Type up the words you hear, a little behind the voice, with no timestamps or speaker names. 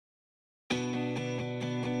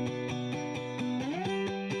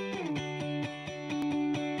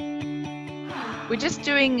We're just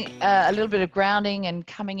doing a little bit of grounding and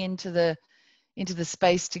coming into the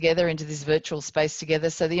space together, into this virtual space together.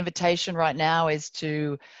 So the invitation right now is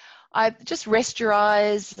to just rest your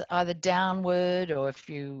eyes either downward, or if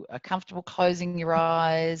you are comfortable, closing your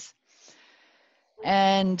eyes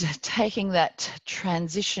and taking that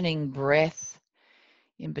transitioning breath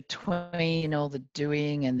in between all the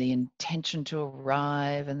doing and the intention to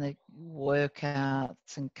arrive and the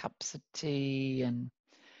workouts and cups of tea and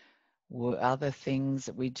other things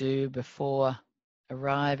that we do before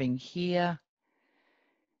arriving here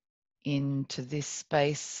into this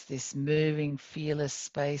space, this moving, fearless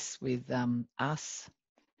space with us.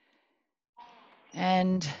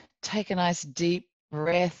 And take a nice deep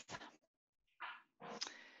breath,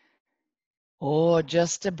 or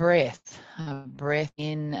just a breath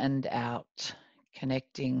in and out,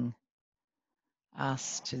 connecting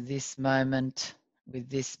us to this moment with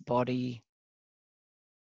this body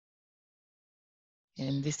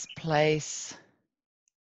in this place,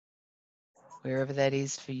 wherever that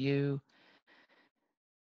is for you.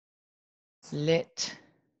 Let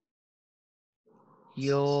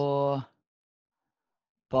your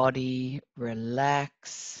body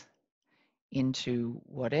relax into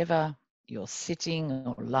whatever you're sitting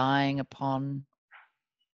or lying upon.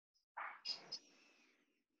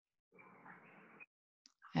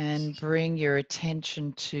 And bring your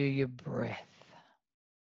attention to your breath.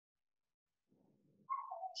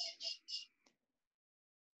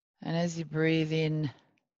 And as you breathe in,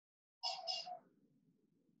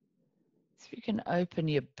 see if you can open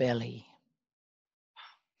your belly.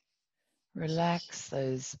 Relax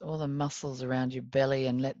all the muscles around your belly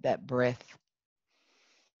and let that breath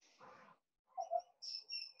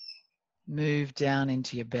move down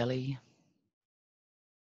into your belly.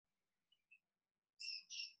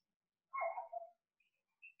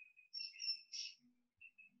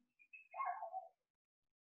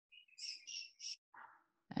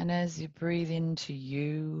 And as you breathe into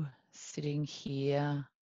you, sitting here,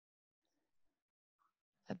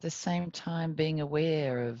 at the same time being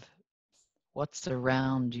aware of what's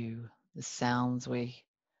around you, the sounds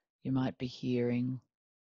you might be hearing.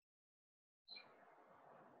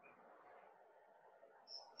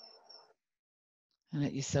 And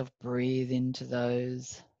let yourself breathe into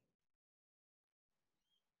those.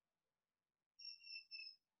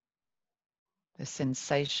 The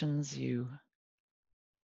sensations you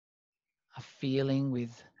are feeling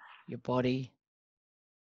with your body.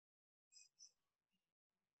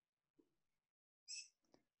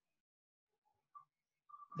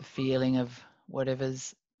 The feeling of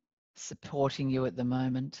whatever's supporting you at the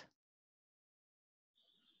moment.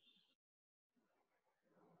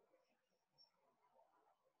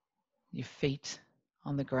 Your feet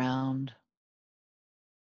on the ground.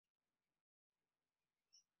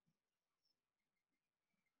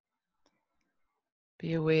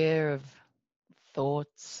 Be aware of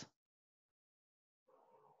thoughts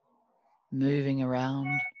moving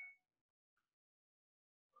around.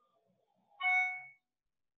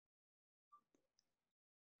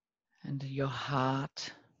 And your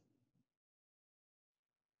heart.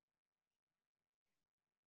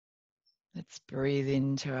 Let's breathe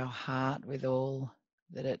into our heart with all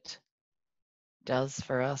that it does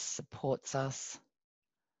for us, supports us,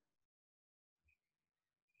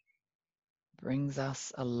 brings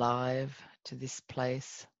us alive to this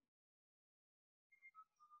place,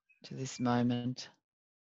 to this moment.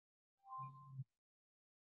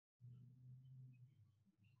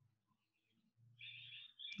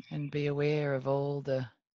 And be aware of all the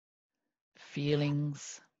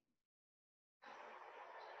feelings.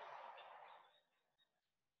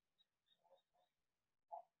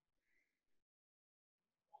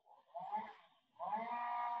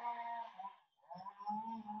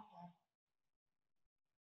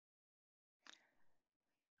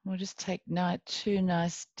 We'll just take two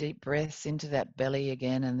nice deep breaths into that belly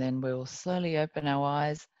again, and then we'll slowly open our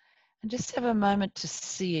eyes and just have a moment to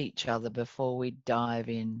see each other before we dive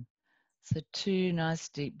in. So 2 nice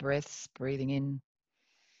deep breaths, breathing in,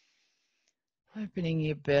 opening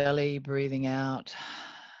your belly, breathing out,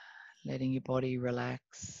 letting your body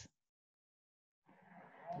relax.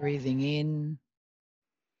 Breathing in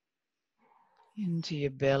into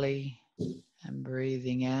your belly and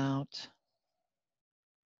breathing out.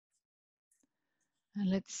 And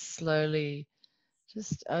let's slowly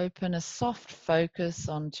just open a soft focus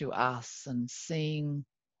onto us and seeing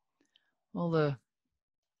all the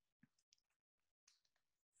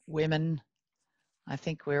women, I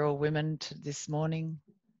think we're all women this morning,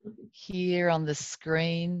 here on the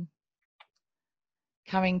screen,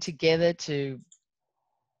 coming together to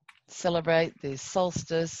celebrate the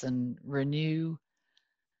solstice and renew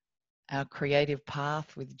our creative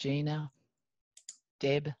path with Gina,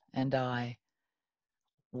 Deb, and I.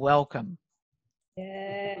 Welcome.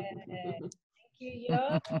 Yeah. Thank you,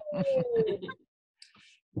 Yo.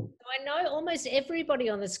 So I know almost everybody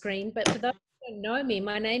on the screen, but for those who don't know me,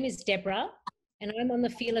 my name is Deborah, and I'm on the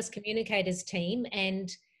Fearless Communicators team.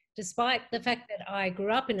 And despite the fact that I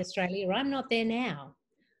grew up in Australia, I'm not there now.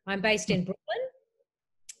 I'm based in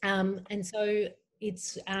Brooklyn, and so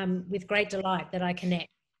it's with great delight that I connect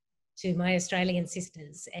to my Australian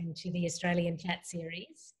sisters and to the Australian chat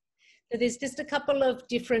series. So there's just a couple of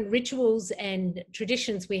different rituals and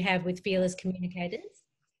traditions we have with Fearless Communicators.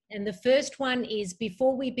 And the first one is,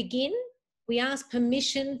 before we begin, we ask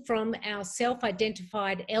permission from our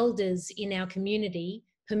self-identified elders in our community,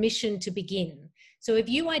 permission to begin. So if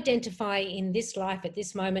you identify in this life at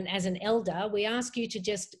this moment as an elder, we ask you to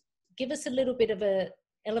just give us a little bit of a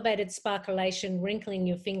elevated sparkulation, wrinkling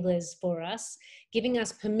your fingers for us, giving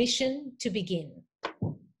us permission to begin.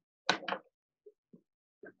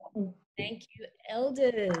 Thank you,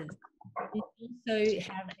 elders. We also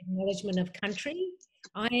have acknowledgement of country.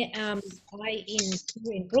 Here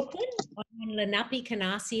in Brooklyn, I'm on Lenape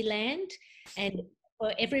Canarsie land, and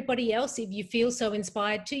for everybody else, if you feel so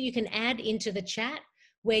inspired to, you can add into the chat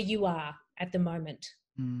where you are at the moment,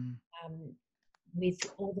 with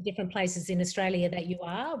all the different places in Australia that you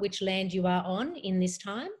are, which land you are on in this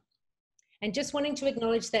time. And just wanting to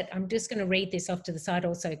acknowledge that, I'm just going to read this off to the side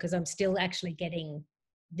also, because I'm still actually getting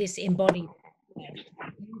this embodied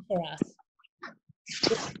for us.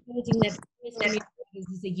 Acknowledging that Communicators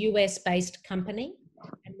is a US-based company,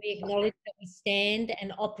 and we acknowledge that we stand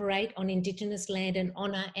and operate on Indigenous land and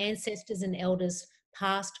honour ancestors and elders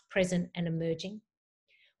past, present and emerging.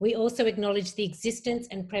 We also acknowledge the existence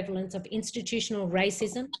and prevalence of institutional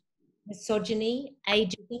racism, misogyny,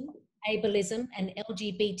 ageism, ableism and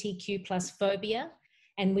LGBTQ+ phobia,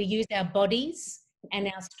 and we use our bodies and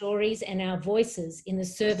our stories and our voices in the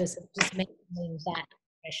service of dismantling that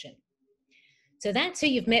oppression. So that's who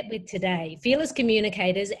you've met with today, Fearless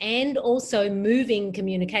Communicators, and also Moving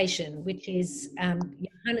Communication, which is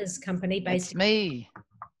Johanna's company based. That's me.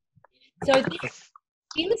 So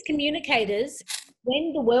Fearless Communicators,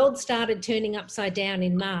 when the world started turning upside down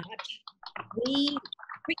in March, we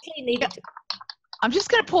quickly needed to... I'm just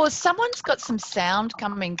going to pause. Someone's got some sound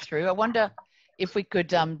coming through. I wonder if we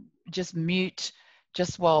could just mute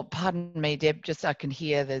just while, pardon me, Deb, just so I can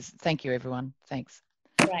hear. Thank you, everyone. Thanks.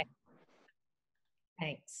 Right.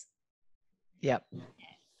 Thanks. Yep.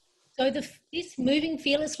 So this Moving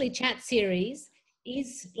Fearlessly chat series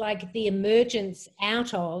is like the emergence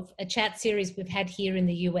out of a chat series we've had here in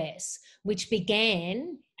the US, which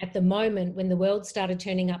began at the moment when the world started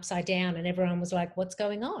turning upside down and everyone was like, what's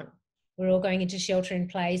going on? We're all going into shelter in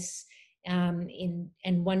place and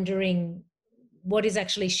wondering what is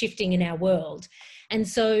actually shifting in our world. And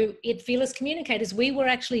so at Fearless Communicators, we were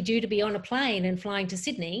actually due to be on a plane and flying to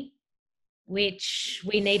Sydney, which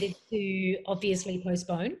we needed to obviously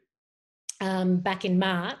postpone back in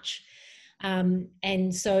March.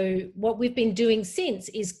 And so what we've been doing since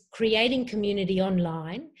is creating community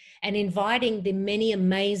online and inviting the many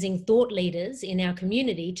amazing thought leaders in our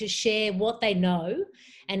community to share what they know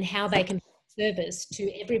and how they can service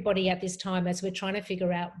to everybody at this time as we're trying to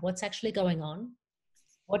figure out what's actually going on,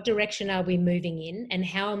 what direction are we moving in, and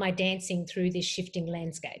how am I dancing through this shifting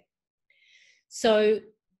landscape. So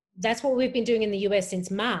that's what we've been doing in the US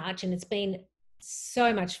since March, and it's been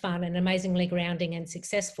so much fun and amazingly grounding and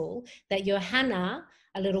successful that Johanna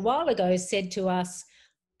a little while ago said to us,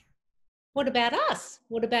 what about us?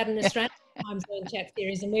 What about an Australian time zone chat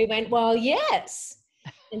series? And we went, well, yes.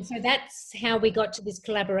 And so that's how we got to this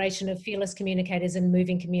collaboration of Fearless Communicators and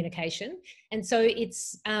Moving Communication. And so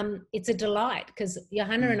it's a delight because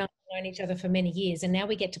Johanna and I have known each other for many years, and now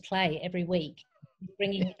we get to play every week,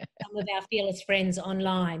 bringing some of our fearless friends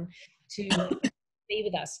online to be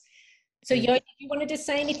with us. So Yo, do you want to just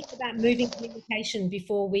say anything about Moving Communication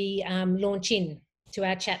before we launch in to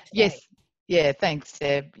our chat today? Yes. Yeah, thanks,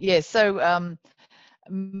 Deb. Yeah, so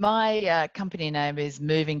my company name is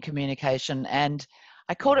Moving Communication, and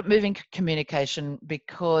I called it Moving Communication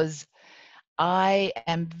because I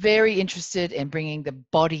am very interested in bringing the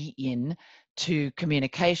body in to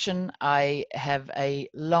communication. I have a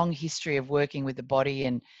long history of working with the body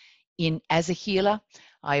and as a healer.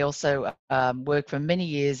 I also worked for many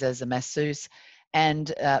years as a masseuse,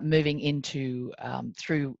 and moving into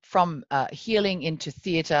from healing into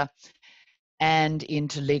theatre and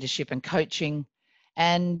into leadership and coaching.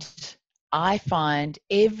 And I find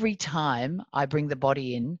every time I bring the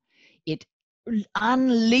body in, it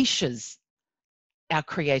unleashes our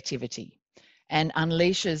creativity and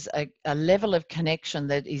unleashes a level of connection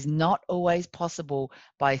that is not always possible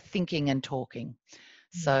by thinking and talking.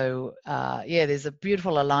 So yeah, there's a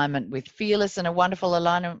beautiful alignment with Fearless and a wonderful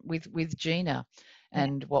alignment with Gina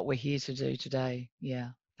and what we're here to do today. Yeah,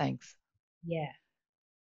 thanks. Yeah,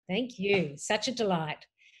 thank you. Such a delight.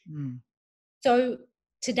 Mm. So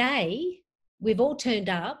today we've all turned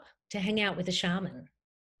up to hang out with a shaman.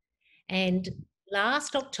 And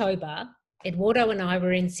last October, Eduardo and I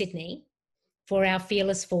were in Sydney for our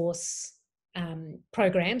Fearless Force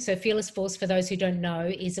program. So Fearless Force, for those who don't know,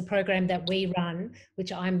 is a program that we run,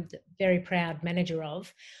 which I'm very proud manager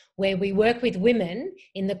of, where we work with women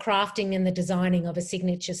in the crafting and the designing of a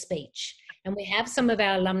signature speech. And we have some of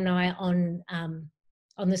our alumni on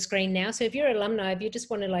the screen now. So if you're an alumni, if you just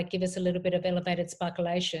want to like give us a little bit of elevated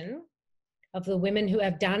sparkulation of the women who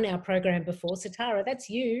have done our program before. So Tara, that's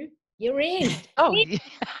you. You're in. Oh, yeah.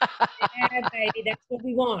 Yeah, baby, that's what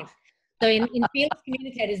we want. So in Fearless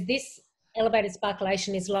Communicators, this elevated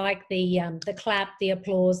sparkulation is like the clap, the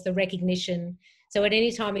applause, the recognition. So at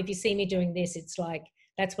any time, if you see me doing this, it's like,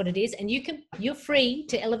 that's what it is. And you're free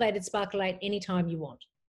to elevated sparkulate anytime you want.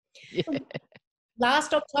 Yeah.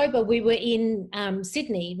 Last October, we were in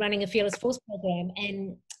Sydney running a Fearless Force program.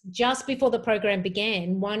 And just before the program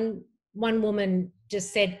began, one woman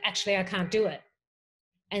just said, actually, I can't do it.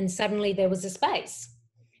 And suddenly there was a space.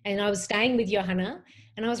 And I was staying with Johanna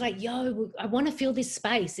and I was like, yo, I want to fill this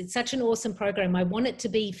space. It's such an awesome program. I want it to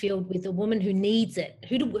be filled with a woman who needs it.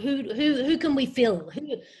 Who can we fill?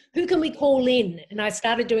 Who can we call in? And I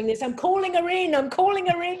started doing this. I'm calling her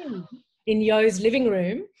in Yo's living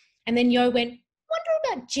room. And then Yo went,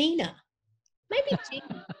 wonder about Gina. Maybe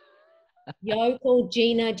Gina. Yo called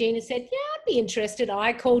Gina. Gina said, yeah, I'd be interested.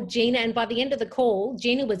 I called Gina. And by the end of the call,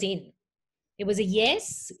 Gina was in. It was a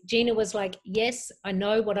yes. Gina was like, yes, I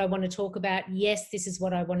know what I want to talk about. Yes, this is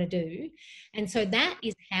what I want to do. And so that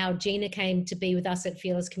is how Gina came to be with us at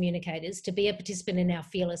Fearless Communicators, to be a participant in our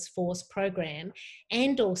Fearless Force program.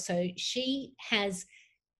 And also she has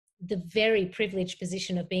the very privileged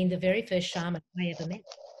position of being the very first shaman I ever met.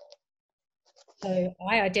 So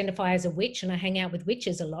I identify as a witch and I hang out with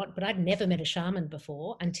witches a lot, but I'd never met a shaman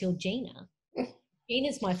before until Gina.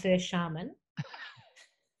 Gina's my first shaman.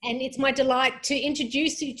 And it's my delight to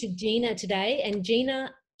introduce you to Gina today. And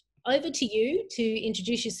Gina, over to you to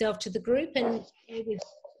introduce yourself to the group and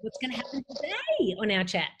what's going to happen today on our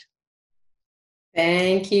chat.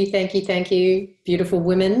 Thank you, thank you, thank you, beautiful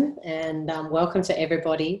women, and welcome to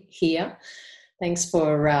everybody here. Thanks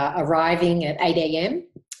for arriving at 8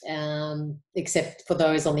 a.m., except for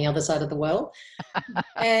those on the other side of the world.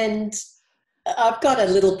 And I've got a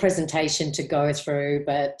little presentation to go through,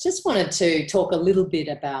 but just wanted to talk a little bit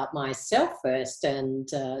about myself first, and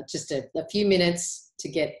just a few minutes to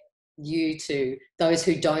get you to those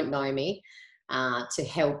who don't know me, to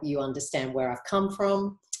help you understand where I've come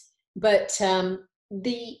from. But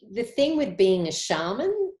the thing with being a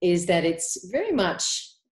shaman is that it's very much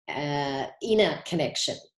inner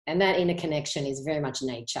connection, and that inner connection is very much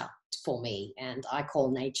nature for me, and I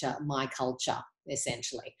call nature my culture,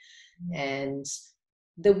 essentially. And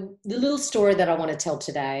the little story that I want to tell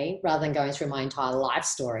today, rather than going through my entire life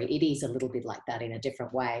story, it is a little bit like that in a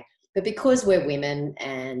different way. But because we're women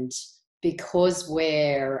and because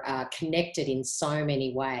we're connected in so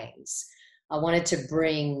many ways, I wanted to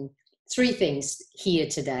bring three things here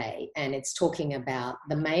today. And it's talking about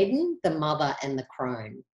the maiden, the mother, and the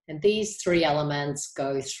crone. And these three elements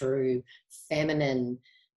go through feminine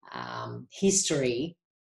history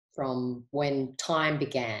from when time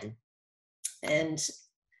began. And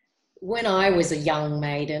when I was a young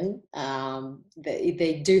maiden,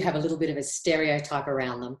 they do have a little bit of a stereotype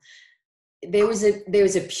around them. There was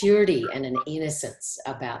a purity and an innocence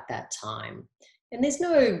about that time. And there's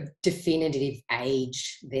no definitive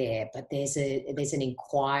age there, but there's an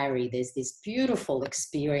inquiry. There's this beautiful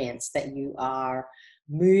experience that you are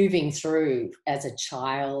moving through as a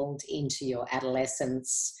child into your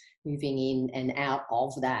adolescence, moving in and out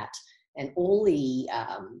of that, and all the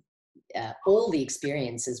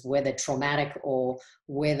experiences, whether traumatic or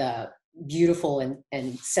whether beautiful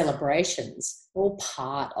and celebrations, all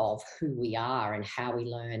part of who we are and how we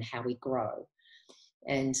learn, how we grow.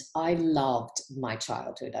 And I loved my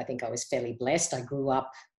childhood. I think I was fairly blessed. I grew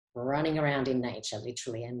up running around in nature,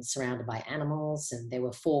 literally, and surrounded by animals. And there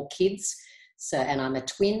were 4 kids. And I'm a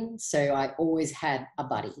twin, so I always had a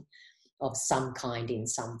buddy of some kind in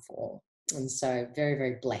some form. And so very,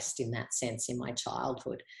 very blessed in that sense in my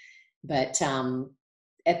childhood. But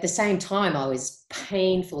at the same time, I was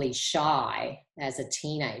painfully shy as a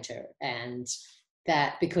teenager, and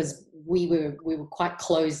that because we were quite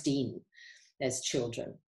closed in. as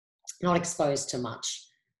children, not exposed to much.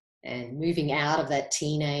 And moving out of that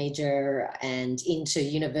teenager and into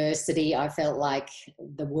university, I felt like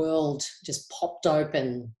the world just popped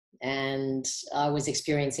open, and I was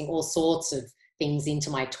experiencing all sorts of things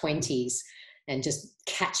into my 20s and just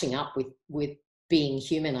catching up with being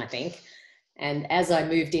human, I think. And as I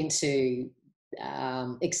moved into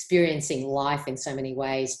experiencing life in so many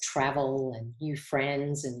ways, travel and new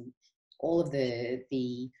friends and all of the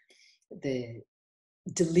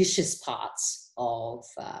delicious parts of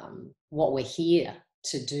what we're here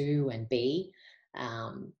to do and be.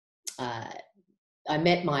 I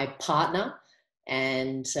met my partner,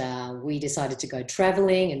 and we decided to go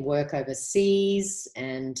traveling and work overseas.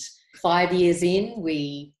 And 5 years in,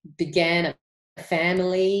 we began a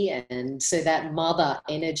family, and so that mother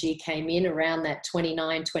energy came in around that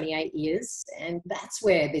 29, 28 years. And that's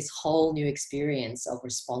where this whole new experience of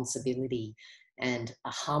responsibility and a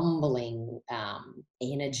humbling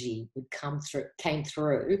energy came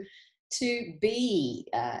through to be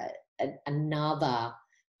another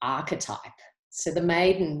archetype. So the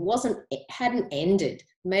maiden hadn't ended.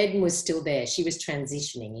 Maiden was still there. She was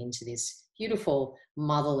transitioning into this beautiful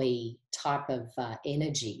motherly type of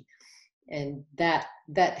energy. And that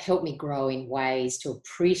helped me grow in ways to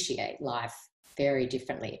appreciate life very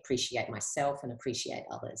differently, appreciate myself and appreciate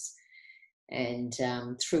others. And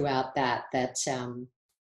throughout that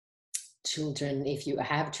children, if you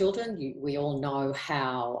have children, we all know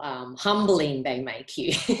how humbling they make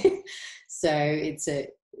you. So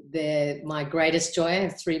they're my greatest joy. I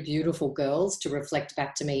have 3 beautiful girls to reflect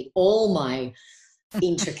back to me all my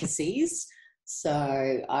intricacies.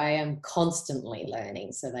 So I am constantly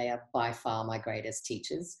learning. So they are by far my greatest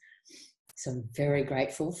teachers. So I'm very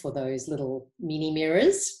grateful for those little mini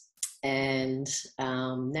mirrors. And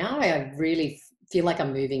now I really feel like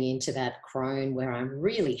I'm moving into that crone where I'm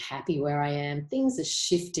really happy where I am. Things are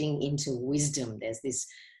shifting into wisdom. There's this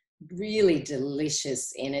really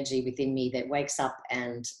delicious energy within me that wakes up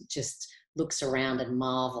and just looks around and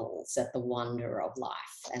marvels at the wonder of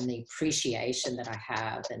life and the appreciation that I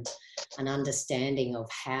have, and an understanding of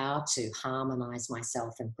how to harmonize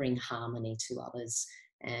myself and bring harmony to others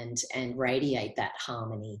and radiate that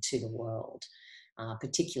harmony to the world,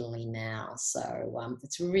 particularly now. So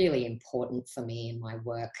it's really important for me in my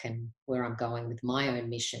work and where I'm going with my own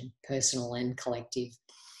mission, personal and collective.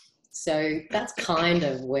 So that's kind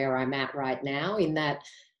of where I'm at right now, in that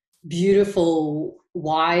beautiful,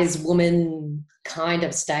 wise woman kind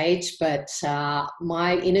of stage. But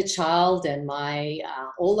my inner child and my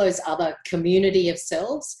all those other community of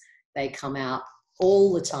selves, they come out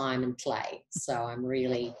all the time and play. So I'm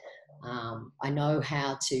really, I know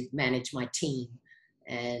how to manage my team,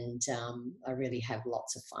 and I really have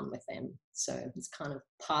lots of fun with them. So it's kind of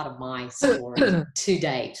part of my story to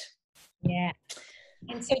date. Yeah.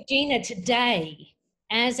 And so, Gina, today,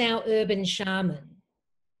 as our urban shaman,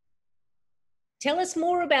 tell us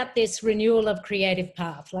more about this renewal of creative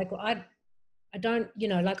path. Like, I don't,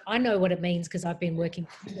 like, I know what it means because I've been working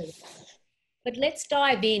through it. But let's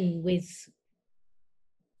dive in with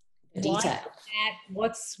detail.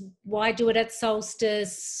 Why do it at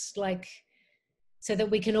solstice, like, so that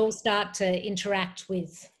we can all start to interact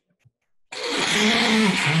with.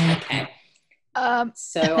 Okay.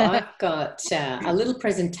 So I've got a little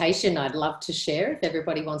presentation I'd love to share if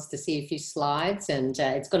everybody wants to see a few slides, and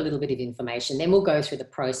it's got a little bit of information. Then we'll go through the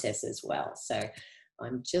process as well. So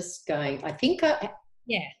I'm just going, I think, am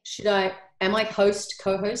I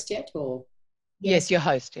co-host yet? Or Yes, you're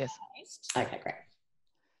host, yes. Okay, great.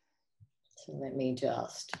 So let me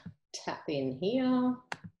just tap in here.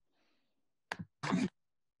 And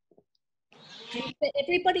for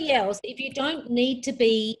everybody else, if you don't need to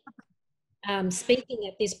be speaking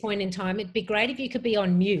at this point in time, it'd be great if you could be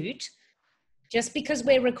on mute, just because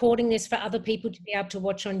we're recording this for other people to be able to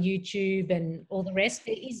watch on YouTube and all the rest.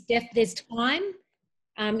 There's time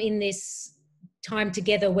in this time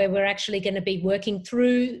together where we're actually going to be working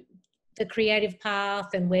through the creative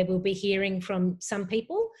path and where we'll be hearing from some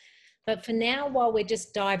people. But for now, while we're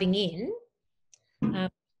just diving in,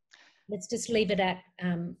 let's just leave it at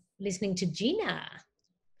listening to Gina.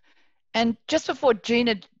 And just before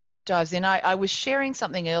Gina dives in, I was sharing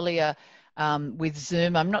something earlier with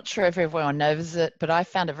Zoom. I'm not sure if everyone knows it, but I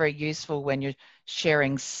found it very useful when you're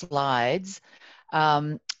sharing slides.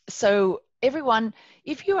 So everyone,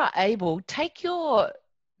 if you are able, take your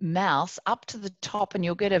mouse up to the top and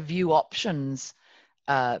you'll get a view options,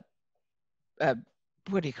 what do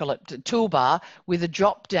you call it, toolbar with a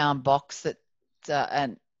drop down box that,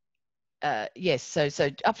 yes, so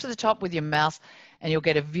up to the top with your mouse and you'll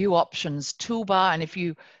get a view options toolbar. And if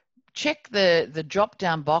you check the drop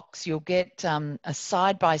down box. You'll get a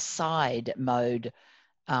side-by-side mode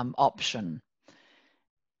option.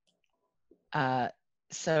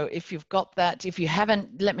 So if you've got that, if you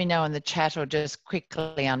haven't, let me know in the chat or just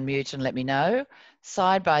quickly unmute and let me know.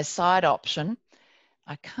 Side-by-side option.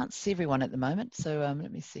 I can't see everyone at the moment, so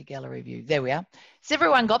let me see gallery view. There we are. Has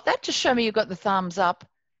everyone got that? Just show me you've got the thumbs up.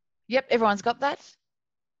 Yep, everyone's got that.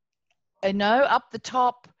 No, up the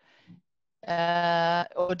top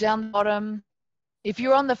or down the bottom. If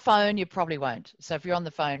you're on the phone, you probably won't. So if you're on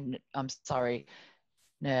the phone, I'm sorry.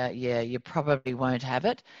 No, yeah, you probably won't have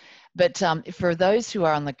it. But for those who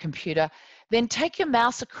are on the computer, then take your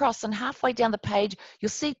mouse across and halfway down the page, you'll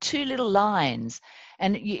see two little lines.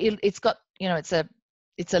 And it's got, you know,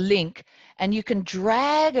 it's a link, and you can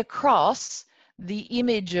drag across the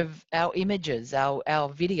image of our images, our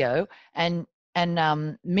video, and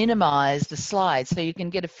minimize the slide so you can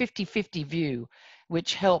get a 50-50 view,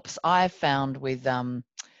 which helps, I've found, with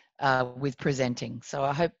presenting. So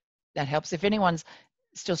I hope that helps. If anyone's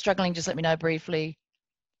still struggling, just let me know briefly.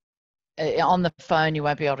 On the phone, you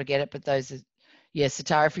won't be able to get it, but those are, yes,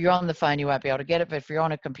 Satara, if you're on the phone, you won't be able to get it, but if you're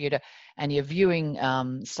on a computer and you're viewing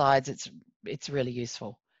slides, it's really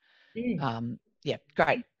useful. Yeah,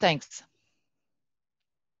 great. Thanks.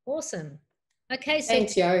 Awesome. Okay, so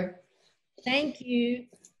thanks, Yo. Thank you.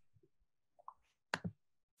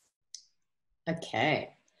 Okay.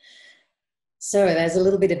 So there's a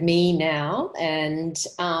little bit of me now, and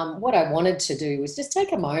what I wanted to do was just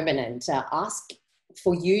take a moment and ask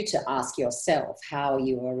for you to ask yourself how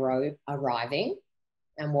you were arriving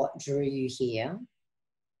and what drew you here,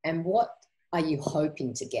 and what are you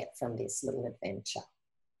hoping to get from this little adventure.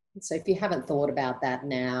 So if you haven't thought about that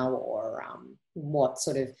now, or what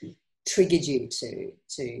sort of triggered you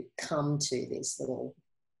to come to this little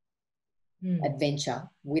adventure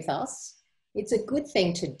with us, it's a good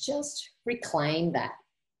thing to just reclaim that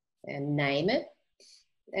and name it.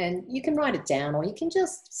 And you can write it down, or you can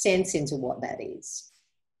just sense into what that is.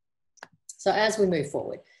 So as we move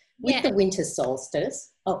forward with the winter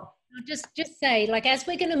solstice, I'll just say, like, as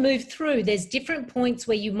we're going to move through, there's different points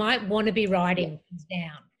where you might want to be writing things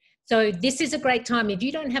down. So this is a great time. If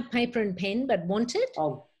you don't have paper and pen but want it, that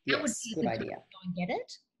would be a good idea. Go and get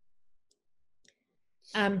it.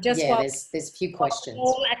 There's a few questions.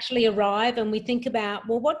 All actually arrive and we think about,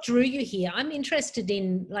 well, what drew you here? I'm interested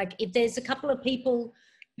in, like, if there's a couple of people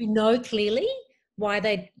who know clearly why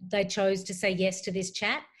they chose to say yes to this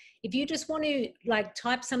chat. If you just want to, like,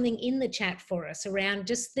 type something in the chat for us around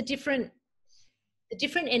just the different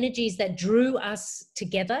energies that drew us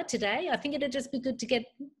together today, I think it'd just be good to get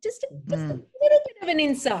just a little bit of an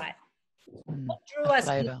insight. What drew us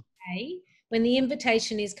here today, when the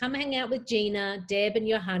invitation is come hang out with Gina, Deb and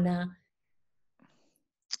Johanna.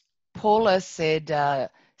 Paula said,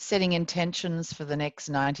 setting intentions for the next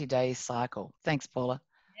 90-day cycle. Thanks, Paula.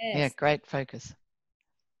 Yes. Yeah, great focus.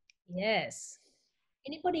 Yes.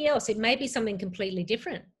 Anybody else? It may be something completely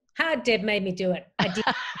different. Deb made me do it. I did.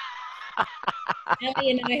 Ali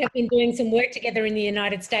and I have been doing some work together in the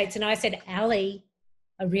United States, and I said, Ali,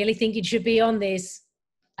 I really think you should be on this.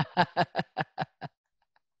 And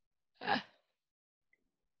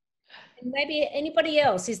maybe anybody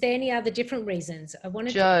else? Is there any other different reasons?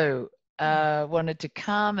 Joe wanted to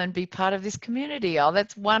come and be part of this community. Oh,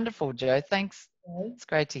 that's wonderful, Joe. Thanks. It's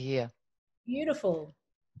great to hear. Beautiful.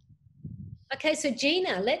 Okay, so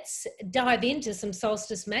Gina, let's dive into some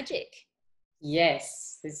solstice magic.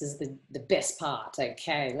 Yes, this is the best part.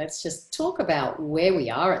 Okay, let's just talk about where we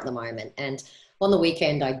are at the moment. And on the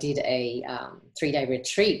weekend, I did a 3-day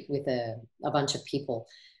retreat with a bunch of people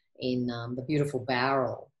in the beautiful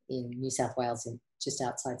Bowral in New South Wales, just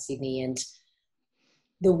outside Sydney. And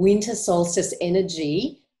the winter solstice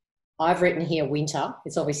energy, I've written here winter.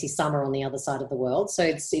 It's obviously summer on the other side of the world, so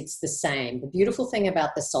it's the same. The beautiful thing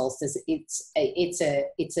about the solstice, it's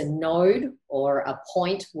a node or a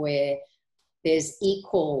point where there's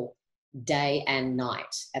equal day and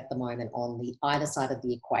night at the moment on the either side of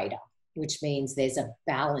the equator, which means there's a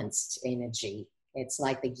balanced energy. It's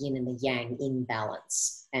like the yin and the yang in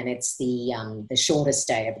balance, and it's the shortest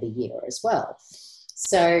day of the year as well.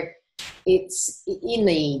 So it's in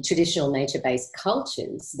the traditional nature-based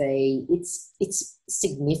cultures, it's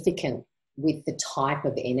significant with the type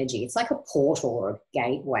of energy. It's like a portal or a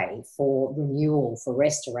gateway for renewal, for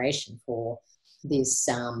restoration, for this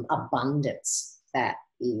abundance that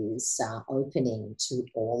is opening to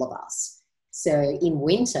all of us. So in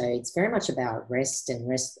winter, it's very much about rest and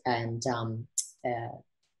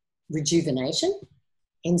rejuvenation.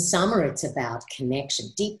 In summer, it's about connection,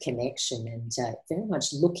 deep connection, and very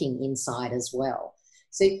much looking inside as well.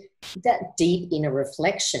 So that deep inner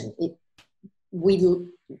reflection,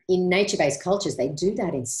 in nature-based cultures, they do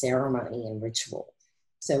that in ceremony and ritual.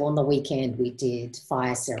 So on the weekend, we did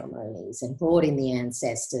fire ceremonies and brought in the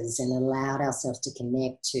ancestors and allowed ourselves to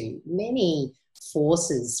connect to many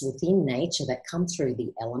forces within nature that come through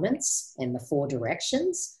the elements and the four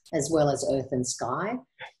directions, as well as earth and sky.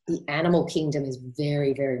 The animal kingdom is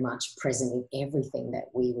very, very much present in everything that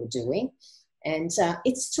we were doing. And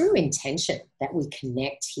it's through intention that we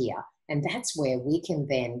connect here. And that's where we can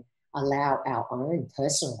then allow our own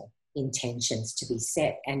personal intentions to be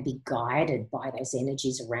set and be guided by those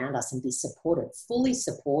energies around us and be supported, fully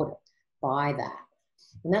supported by that.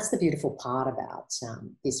 And that's the beautiful part about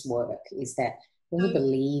this work, is that when we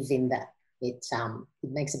believe in that, it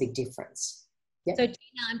makes a big difference. Yep. So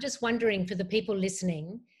Gina, I'm just wondering, for the people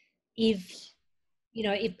listening, if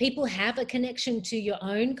people have a connection to your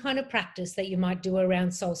own kind of practice that you might do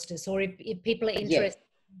around solstice, or if people are interested,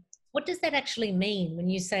 what does that actually mean when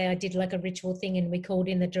you say I did like a ritual thing and we called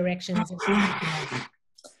in the directions? I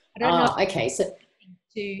don't know. Okay. So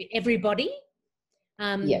to everybody.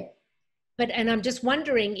 But I'm just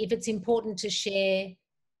wondering if it's important to share,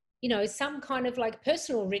 some kind of like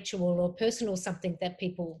personal ritual or personal something that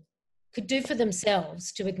people could do for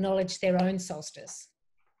themselves to acknowledge their own solstice.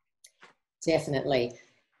 Definitely.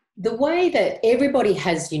 The way that everybody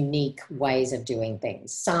has unique ways of doing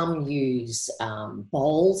things. Some use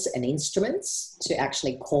bowls and instruments to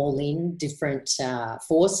actually call in different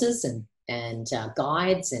forces and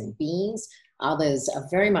guides and beings. Others are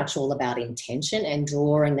very much all about intention and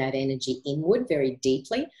drawing that energy inward very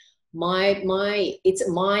deeply. Mine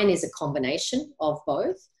is a combination of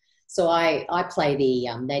both. So I play the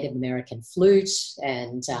Native American flute,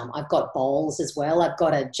 and I've got bowls as well. I've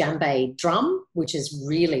got a djembe drum, which is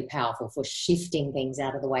really powerful for shifting things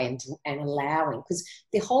out of the way and allowing, because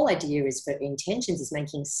the whole idea is for intentions is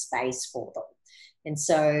making space for them. And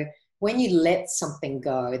so when you let something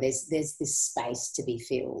go, there's this space to be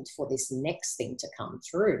filled for this next thing to come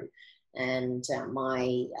through. And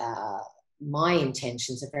my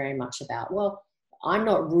intentions are very much about, well, I'm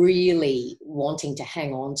not really wanting to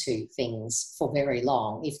hang on to things for very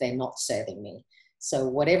long if they're not serving me. So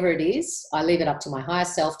whatever it is, I leave it up to my higher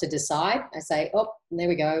self to decide. I say, oh, there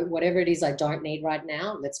we go. Whatever it is I don't need right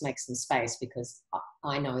now, let's make some space, because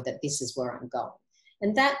I know that this is where I'm going.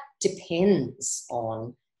 And that depends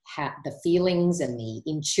on the feelings and the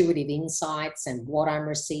intuitive insights and what I'm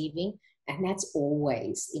receiving. And that's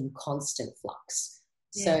always in constant flux.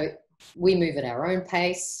 Yeah. So we move at our own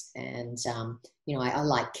pace, and I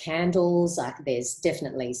like candles. There's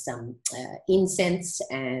definitely some incense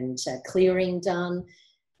and clearing done,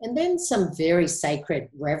 and then some very sacred,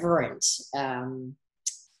 reverent. I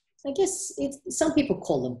guess some people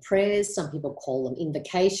call them prayers, some people call them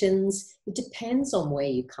invocations. It depends on where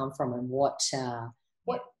you come from and what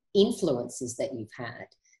influences that you've had.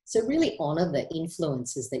 So really honor the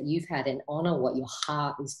influences that you've had and honor what your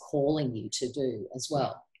heart is calling you to do as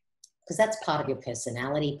well. Because that's part of your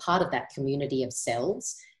personality, part of that community of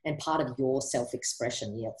selves, and part of your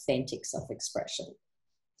self-expression, the authentic self-expression.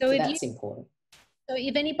 So that's important. So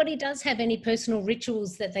if anybody does have any personal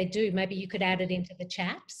rituals that they do, maybe you could add it into the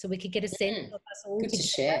chat so we could get a sense of us all to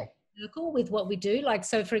share with what we do. Like,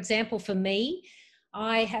 so for example, for me,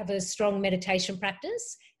 I have a strong meditation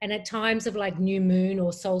practice, and at times of like new moon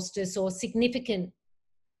or solstice or significant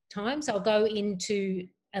times, I'll go into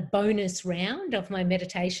a bonus round of my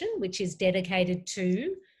meditation, which is dedicated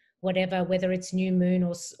to whether it's new moon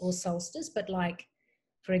or solstice. But like,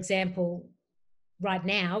 for example, right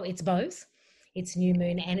now it's both. It's new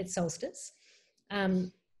moon and it's solstice.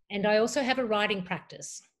 And I also have a writing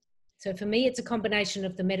practice. So for me, it's a combination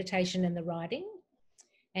of the meditation and the writing.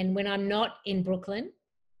 And when I'm not in Brooklyn,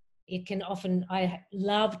 I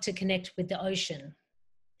love to connect with the ocean,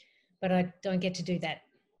 but I don't get to do that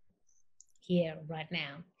here right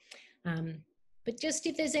now. But just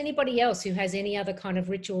if there's anybody else who has any other kind of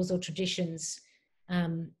rituals or traditions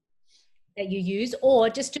that you use, or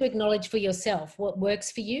just to acknowledge for yourself what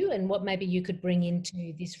works for you and what maybe you could bring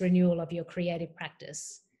into this renewal of your creative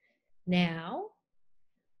practice now.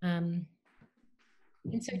 And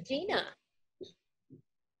so Gina,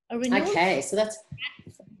 a renewal. Okay, so that's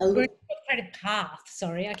a creative path.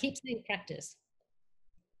 Sorry, I keep saying practice.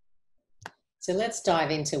 So let's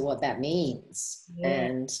dive into what that means. Yeah.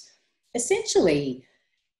 And essentially,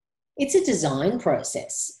 it's a design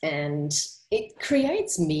process, and it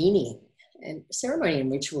creates meaning. And ceremony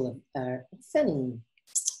and ritual are often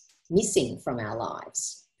missing from our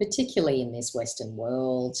lives, particularly in this Western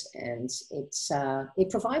world. And it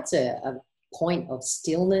provides a point of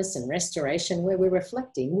stillness and restoration where we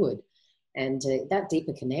reflect inward And that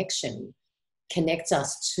deeper connection connects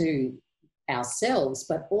us to ourselves,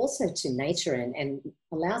 but also to nature, and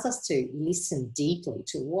allows us to listen deeply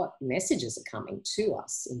to what messages are coming to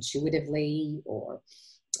us intuitively or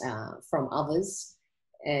from others,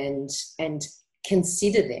 and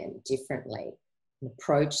consider them differently, and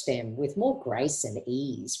approach them with more grace and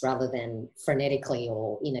ease rather than frenetically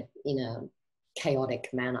or in a chaotic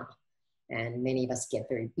manner. And many of us get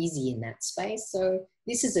very busy in that space. So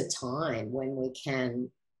this is a time when we can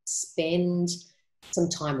spend some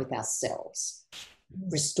time with ourselves,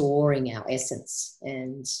 restoring our essence,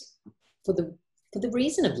 and for the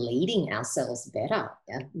reason of leading ourselves better,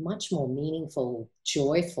 a much more meaningful,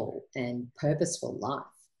 joyful, and purposeful life.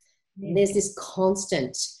 And there's this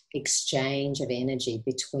constant exchange of energy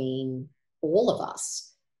between all of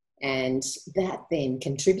us, and that then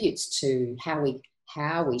contributes to how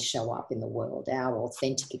we show up in the world, our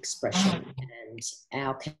authentic expression and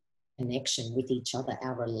our connection with each other,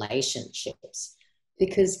 our relationships.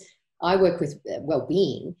 Because I work with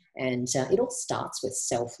wellbeing, and it all starts with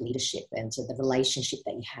self-leadership and the relationship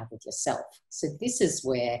that you have with yourself. So this is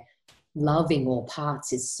where loving all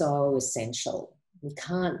parts is so essential. We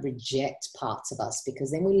can't reject parts of us,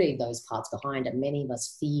 because then we leave those parts behind, and many of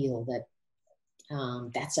us feel that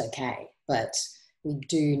that's okay. But we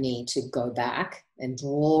do need to go back and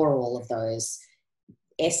draw all of those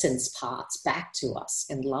essence parts back to us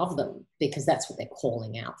and love them, because that's what they're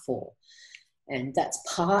calling out for. And that's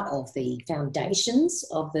part of the foundations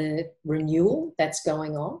of the renewal that's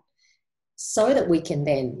going on, so that we can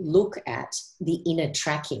then look at the inner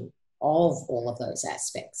tracking of all of those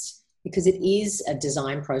aspects, because it is a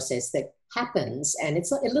design process that happens, and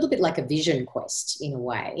it's a little bit like a vision quest in a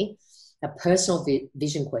way, a personal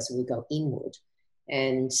vision quest where we go inward.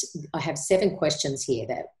 And I have 7 questions here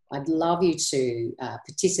that I'd love you to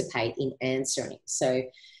participate in answering. So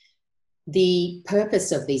the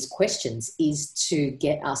purpose of these questions is to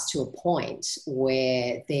get us to a point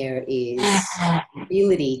where there is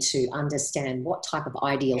ability to understand what type of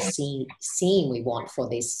ideal scene we want for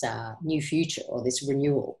this new future, or this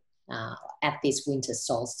renewal at this winter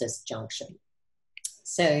solstice junction.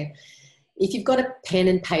 So if you've got a pen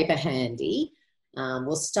and paper handy,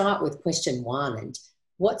 we'll start with question 1. And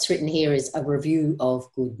what's written here is a review of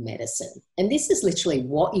good medicine. And this is literally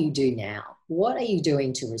what you do now. What are you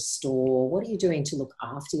doing to restore? What are you doing to look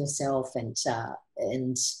after yourself and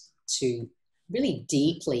to really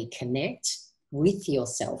deeply connect with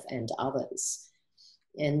yourself and others?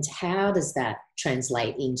 And how does that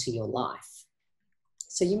translate into your life?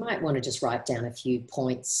 So you might want to just write down a few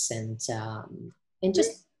points and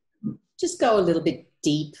just go a little bit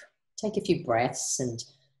deep, take a few breaths, and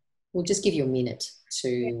we'll just give you a minute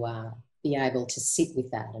to be able to sit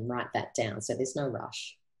with that and write that down. So there's no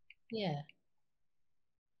rush. Yeah.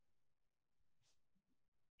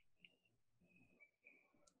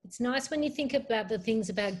 It's nice when you think about the things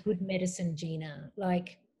about good medicine, Gina.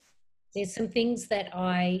 Like, there's some things that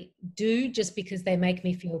I do just because they make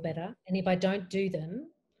me feel better. And if I don't do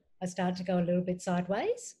them, I start to go a little bit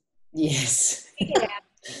sideways. Yes.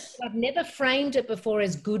 I've never framed it before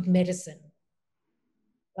as good medicine.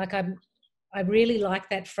 Like, I really like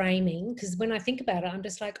that framing, because when I think about it, I'm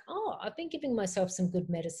just like, oh, I've been giving myself some good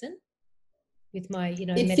medicine with my,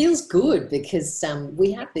 it feels good, because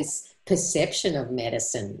we have this perception of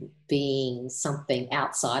medicine being something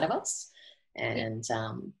outside of us. And,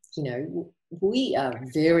 we are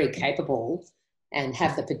very capable and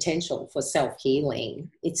have the potential for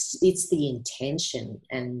self-healing. It's the intention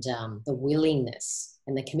and the willingness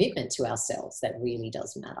and the commitment to ourselves that really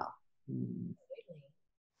does matter.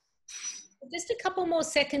 Just a couple more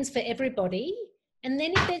seconds for everybody. And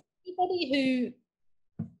then if there's anybody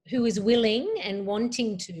who is willing and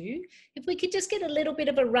wanting to, if we could just get a little bit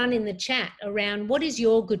of a run in the chat around what is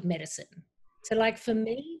your good medicine. So like for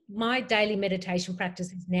me, my daily meditation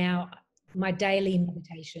practice is now my daily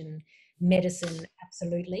meditation medicine,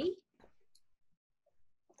 absolutely.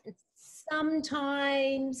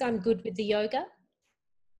 Sometimes I'm good with the yoga.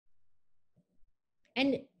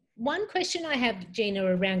 And one question I have, Gina,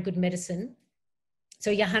 around good medicine.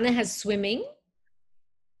 So Johanna has swimming.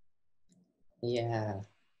 Yeah,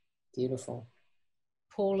 beautiful.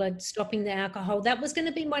 Paula, stopping the alcohol. That was going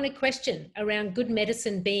to be my question around good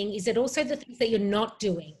medicine being, is it also the things that you're not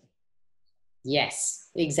doing? Yes,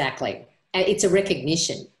 exactly. And it's a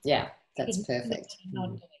recognition. Yeah, that's perfect.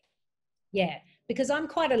 Yeah, because I'm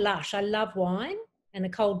quite a lush. I love wine and a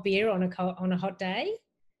cold beer on a hot day,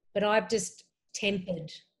 but I've just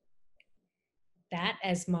tempered that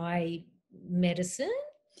as my medicine.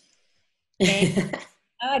 And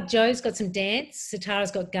Joe's got some dance.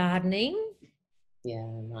 Satara's got gardening. Yeah,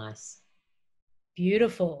 nice.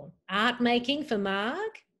 Beautiful. Art making for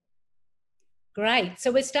Marg. Great.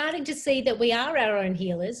 So we're starting to see that we are our own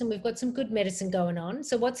healers and we've got some good medicine going on.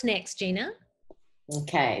 So what's next, Gina?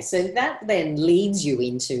 Okay, so that then leads you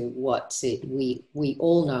into what we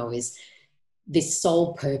all know is this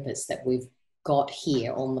soul purpose that we've got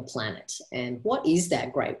here on the planet. And what is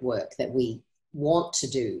that great work that we want to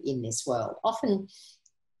do in this world? Often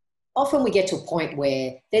we get to a point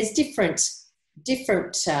where there's different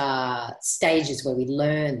stages where we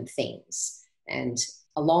learn things, and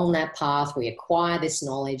along that path we acquire this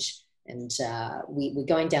knowledge, and we're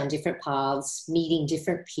going down different paths, meeting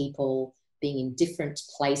different people, being in different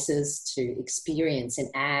places to experience and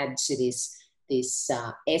add to this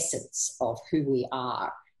essence of who we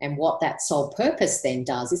are. And what that soul purpose then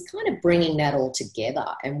does is kind of bringing that all together.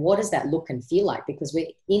 And what does that look and feel like? Because we're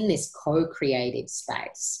in this co-creative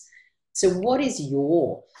space. So what is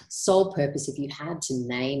your soul purpose if you had to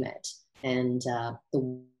name it, and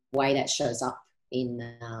the way that shows up in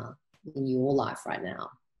your life right now?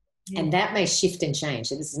 Yeah. And that may shift and change.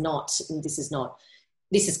 So this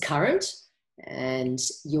is current, and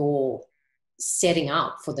you're setting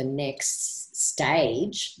up for the next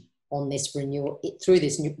stage on this renewal, through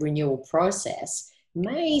this renewal process,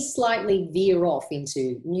 may slightly veer off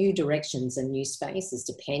into new directions and new spaces,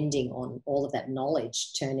 depending on all of that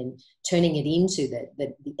knowledge, turning it into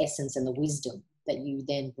the essence and the wisdom that you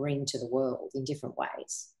then bring to the world in different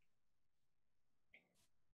ways.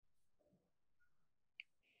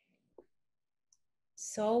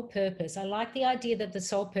 Soul purpose. I like the idea that the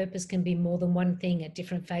soul purpose can be more than one thing at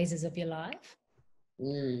different phases of your life.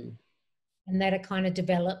 And that it kind of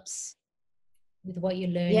develops with what you're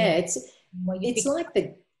learning. Yeah, it's like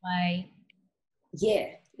the way. Yeah,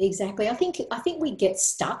 exactly. I think we get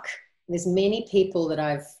stuck. There's many people that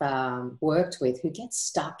I've worked with who get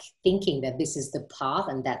stuck thinking that this is the path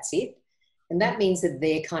and that's it. And that means that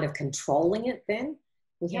they're kind of controlling it then.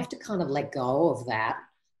 We have to kind of let go of that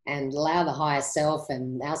and allow the higher self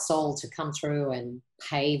and our soul to come through and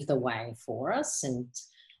pave the way for us. And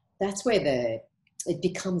that's where it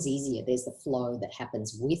becomes easier. There's the flow that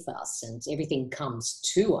happens with us and everything comes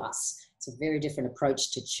to us. It's a very different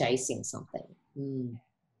approach to chasing something.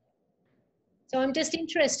 So I'm just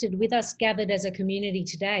interested, with us gathered as a community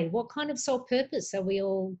today, what kind of soul purpose are we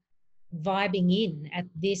all vibing in at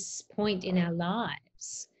this point in our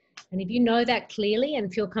lives? And if you know that clearly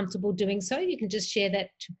and feel comfortable doing so, you can just share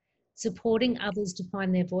that, supporting others to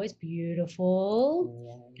find their voice. Beautiful.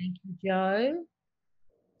 Yeah. Thank you, Joe.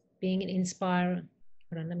 Being an inspirer.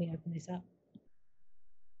 Hold on, let me open this up.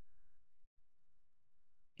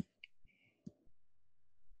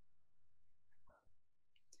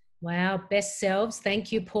 Wow, best selves.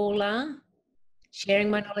 Thank you, Paula. Sharing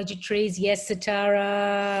my knowledge of trees. Yes,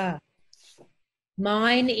 Satara.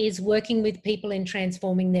 Mine is working with people in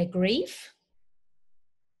transforming their grief,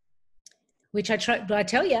 which I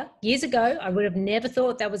tell you, years ago, I would have never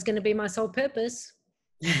thought that was going to be my sole purpose.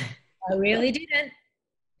 I really didn't.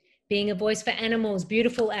 Being a voice for animals.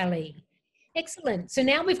 Beautiful, Ali. Excellent. So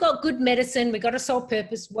now we've got good medicine. We've got a soul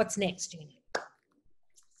purpose. What's next, Gina?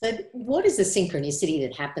 So what is the synchronicity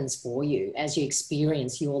that happens for you as you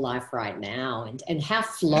experience your life right now, and how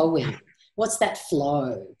flowing? What's that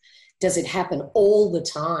flow? Does it happen all the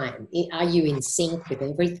time? Are you in sync with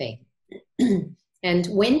everything? And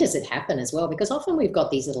when does it happen as well? Because often we've got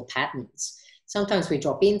these little patterns. Sometimes we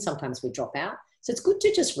drop in, sometimes we drop out. So it's good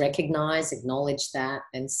to just recognize, acknowledge that,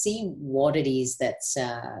 and see what it is that's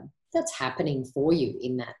happening for you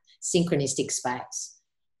in that synchronistic space.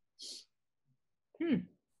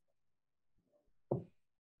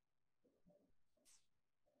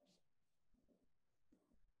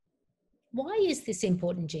 Why is this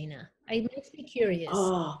important, Gina? It makes me curious.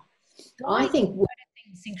 I think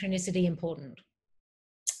synchronicity important.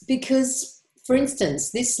 Because, for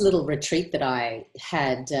instance, this little retreat that I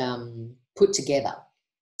had put together,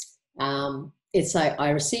 it's like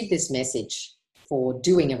I received this message for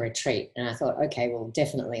doing a retreat, and I thought, okay, well,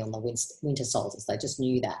 definitely on the Winter Solstice. I just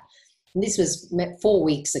knew that. And this was 4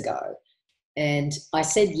 weeks ago, and I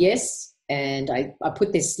said yes, and I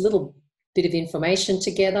put this little bit of information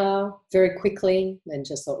together very quickly, and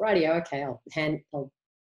just thought, rightio, okay, I'll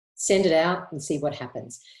send it out and see what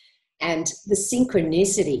happens. And the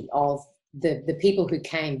synchronicity of the people who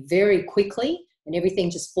came very quickly, and everything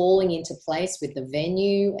just falling into place with the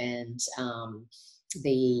venue and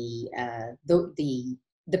the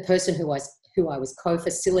person who I was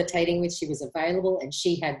co-facilitating with. She was available, and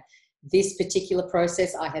she had this particular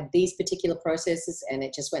process. I had these particular processes, and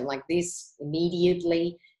it just went like this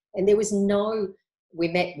immediately. And there was we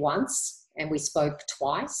met once and we spoke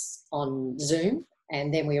twice on Zoom,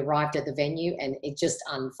 And then we arrived at the venue and it just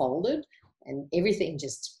unfolded, and everything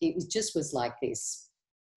it just was like this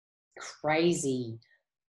crazy,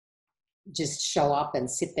 just show up and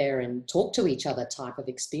sit there and talk to each other type of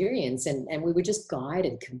experience. And we were just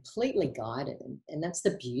completely guided. And that's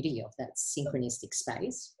the beauty of that synchronistic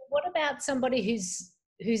space. What about somebody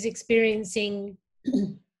who's experiencing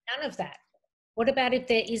none of that? What about if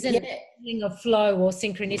there isn't a feeling of flow or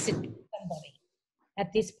synchronicity with somebody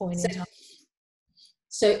at this point in time?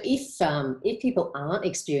 So if people aren't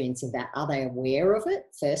experiencing that, are they aware of it,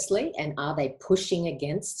 firstly? And are they pushing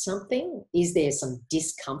against something? Is there some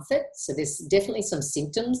discomfort? So there's definitely some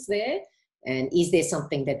symptoms there. And is there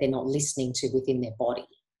something that they're not listening to within their body?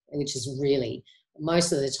 Which is really,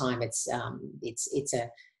 most of the time, it's a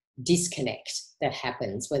disconnect that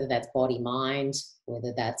happens, whether that's body-mind,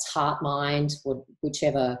 whether that's heart-mind,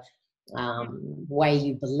 whichever way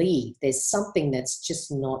you believe. There's something that's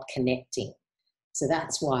just not connecting. So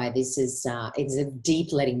that's why this is it's a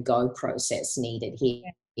deep letting go process needed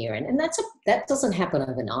here. And that doesn't happen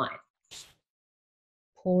overnight.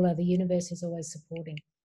 Paula, the universe is always supporting.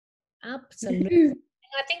 Absolutely. And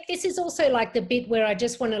I think this is also like the bit where I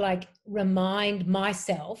just want to like remind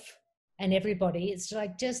myself and everybody, it's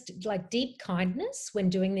like just like deep kindness when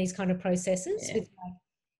doing these kind of processes. With like,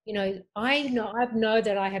 you know, I know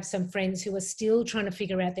that I have some friends who are still trying to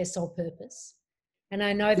figure out their soul purpose. And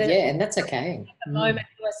I know that and that's okay. At the moment,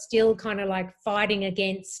 who are still kind of like fighting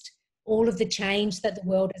against all of the change that the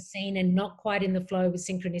world has seen and not quite in the flow with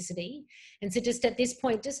synchronicity. And so just at this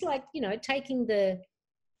point, just like, you know, taking the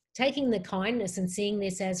kindness and seeing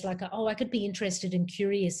this as like, I could be interested and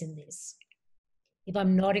curious in this. If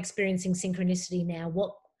I'm not experiencing synchronicity now,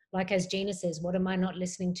 what, like as Gina says, what am I not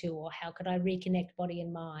listening to, or how could I reconnect body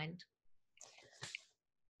and mind?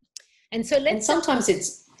 And so sometimes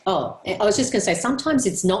it's, I was just going to say, sometimes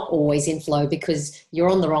it's not always in flow because you're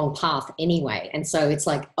on the wrong path anyway. And so it's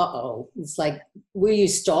like, it's like, will you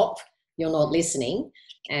stop? You're not listening.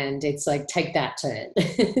 And it's like, take that turn.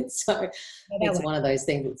 So it's one of those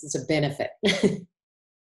things, it's a benefit.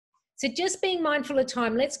 So just being mindful of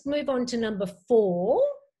time. Let's move on to number 4.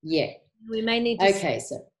 Yeah. We may need to... Okay,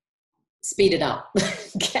 so speed it up.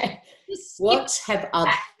 Okay. What have other...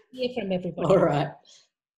 Hear from everybody. All right.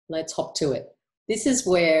 Let's hop to it. This is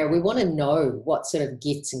where we want to know what sort of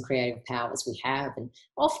gifts and creative powers we have. And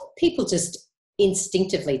often people just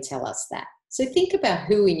instinctively tell us that. So think about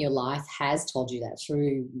who in your life has told you that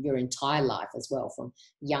through your entire life as well, from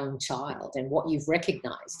young child, and what you've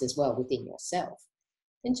recognized as well within yourself.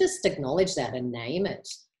 And just acknowledge that and name it.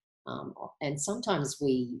 And sometimes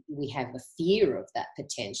we have a fear of that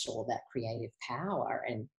potential, that creative power.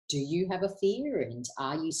 And do you have a fear? And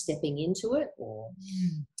are you stepping into it? Or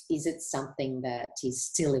is it something that is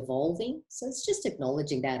still evolving? So it's just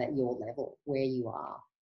acknowledging that at your level, where you are.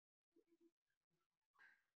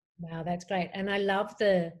 Wow, that's great. And I love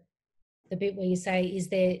the bit where you say, is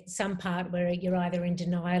there some part where you're either in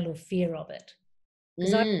denial or fear of it?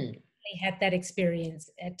 Because I had that experience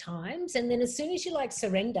at times. And then as soon as you like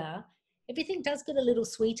surrender, everything does get a little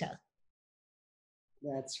sweeter.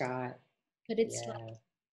 That's right. But it's like,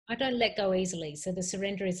 I don't let go easily. So the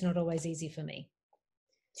surrender is not always easy for me.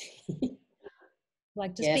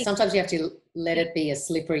 Like just sometimes you have to let it be a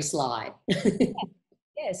slippery slide.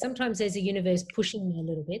 Yeah, sometimes there's a universe pushing me a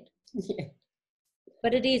little bit. Yeah.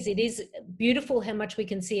 But it is beautiful how much we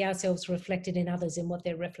can see ourselves reflected in others and what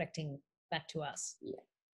they're reflecting back to us.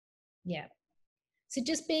 Yeah. So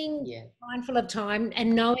just being mindful of time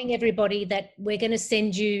and knowing, everybody, that we're going to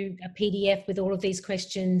send you a PDF with all of these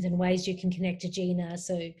questions and ways you can connect to Gina.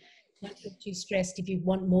 So don't get too stressed if you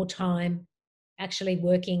want more time actually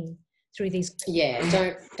working through these.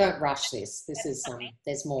 Yeah, don't rush this. This is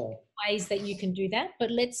there's more ways that you can do that. But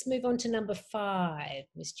let's move on to number 5,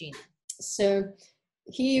 Miss Gina. So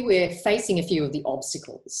here we're facing a few of the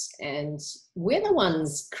obstacles, and we're the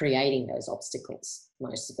ones creating those obstacles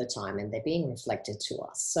most of the time, and they're being reflected to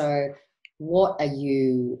us. So what are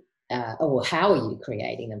you, or how are you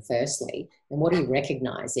creating them, firstly? And what are you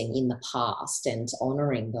recognizing in the past and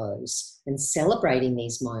honoring those and celebrating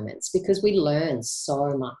these moments, because we learn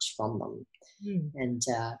so much from them. And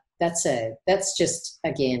that's just,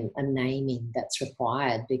 again, a naming that's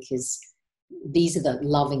required, because these are the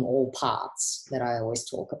loving all parts that I always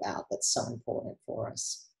talk about. That's so important for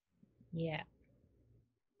us. Yeah.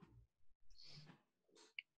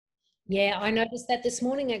 Yeah, I noticed that this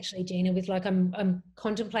morning actually, Gina, with like I'm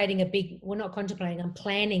contemplating I'm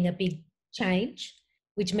planning a big change,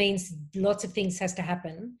 which means lots of things has to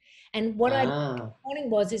happen. And what I did this morning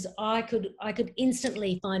was I could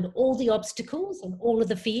instantly find all the obstacles and all of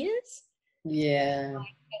the fears. Yeah.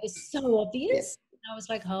 It was so obvious. I was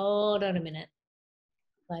like, hold on a minute.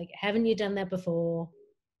 Like, haven't you done that before?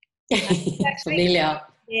 Familiar.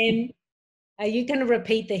 Are you going to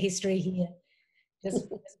repeat the history here? Just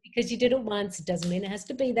because you did it once, it doesn't mean it has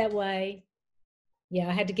to be that way. Yeah,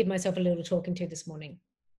 I had to give myself a little talking to this morning.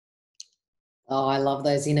 Oh, I love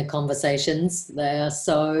those inner conversations. They are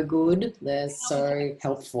so good. They're so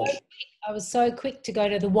helpful. I was so quick to go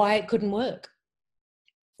to the why it couldn't work.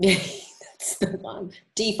 Yeah, that's the one.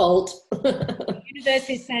 Default. The universe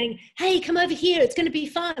is saying, hey, come over here. It's going to be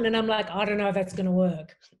fun. And I'm like, I don't know if that's going to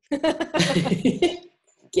work.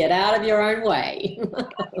 Get out of your own way.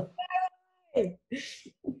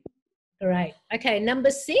 All right. Okay, number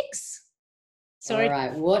 6. Sorry. All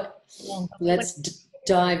right. Let's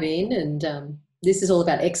dive in. And this is all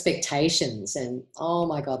about expectations. And oh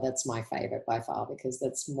my God, that's my favorite by far, because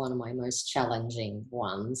that's one of my most challenging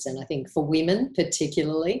ones. And I think for women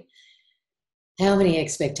particularly, how many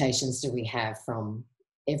expectations do we have from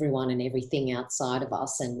everyone and everything outside of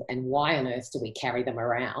us, and why on earth do we carry them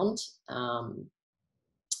around,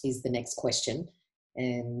 is the next question.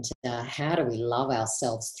 And how do we love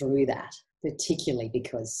ourselves through that, particularly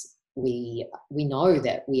because we know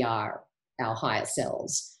that we are our higher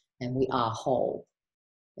selves and we are whole,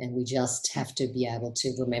 and we just have to be able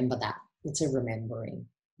to remember that. It's a remembering.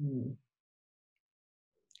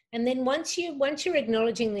 And then once you're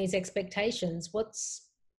acknowledging these expectations, well,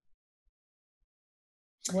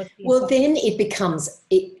 then it becomes,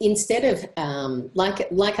 instead of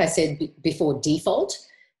like I said before, default.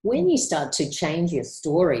 When you start to change your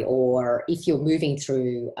story, or if you're moving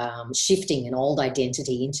through shifting an old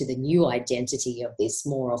identity into the new identity of this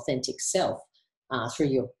more authentic self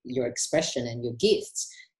through your expression and your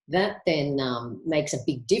gifts, that then makes a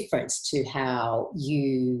big difference to how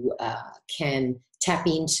you can tap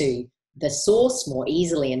into the source more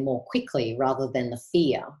easily and more quickly, rather than the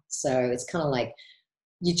fear. So it's kind of like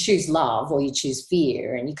you choose love or you choose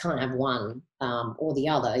fear, and you can't have one or the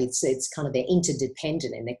other. It's kind of, they're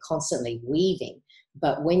interdependent and they're constantly weaving.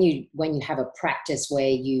 But when you have a practice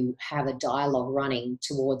where you have a dialogue running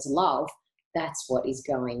towards love, that's what is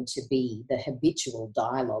going to be the habitual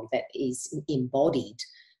dialogue that is embodied,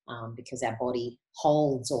 because our body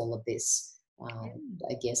holds all of this,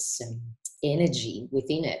 I guess, energy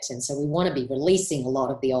within it. And so we want to be releasing a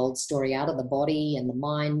lot of the old story out of the body and the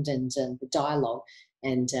mind and the dialogue.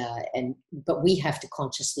 But we have to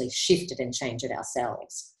consciously shift it and change it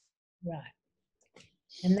ourselves. Right.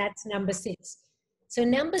 And that's number 6. So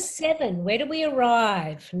number 7, where do we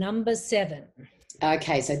arrive? Number 7.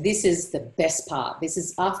 Okay, so this is the best part. This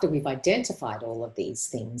is after we've identified all of these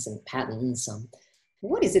things and patterns.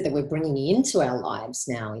 What is it that we're bringing into our lives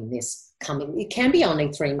now in this coming? It can be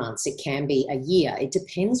only 3 months. It can be a year. It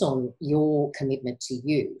depends on your commitment to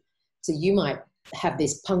you. So you might have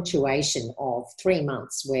this punctuation of 3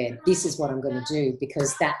 months where this is what I'm going to do,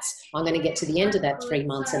 because I'm going to get to the end of that 3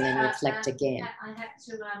 months and then reflect again. I had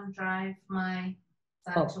to drive my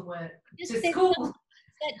son to work. To school. school.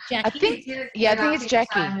 Jackie? I think it's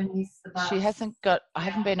Jackie. She hasn't got. I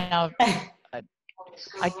haven't been able.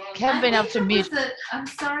 I haven't been able to mute. I'm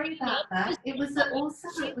sorry about that. It was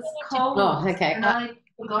cold. Oh, okay. And I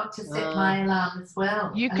forgot to set my alarm as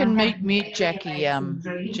well. You can mute Jackie,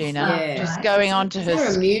 Gina. Yeah. Just going on to her. Is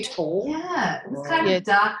there a mute hall? Yeah, it was kind of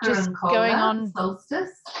darker just and colder. going on.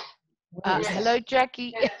 Solstice. Hello,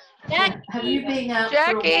 Jackie. Have you been out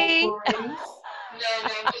Jackie? for a walk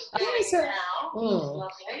already? No.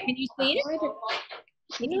 Can you see it?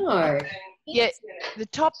 No. Yeah, the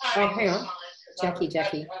top. Oh, hang on. Jackie.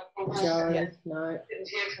 Joe, Yeah. no.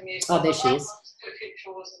 Oh, there she is.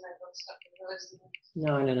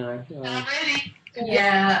 No.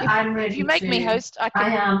 Yeah, I'm ready. If you make me host, I can.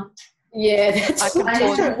 I am. Yeah, that's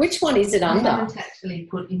which one is it under? I haven't actually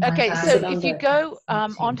put in my Okay, phone. so if you go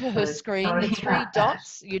onto her screen, the 3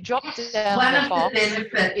 dots, you drop down One the of box,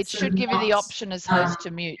 benefits it should of give you the not, option as host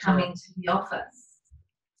to mute. coming to the office.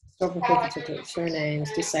 Stop recording, show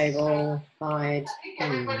names, disable, hide.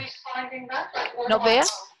 Not there?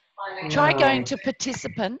 Try No. going to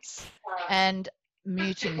participants and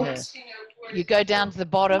muting her. You go down to the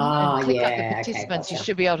bottom and click up the participants. Okay, You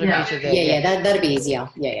should be able to mute her there. Yeah, that'd be easier.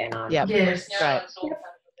 Yeah, no. Yeah. Yes. Great.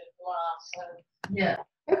 Yeah.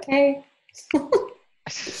 Okay.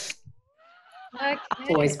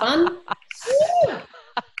 Always fun.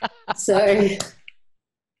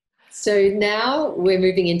 So now we're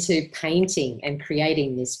moving into painting and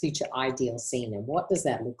creating this future ideal scene. And what does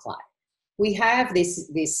that look like? We have this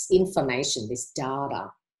information, this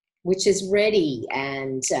data, which is ready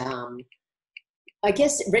and I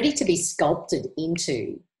guess ready to be sculpted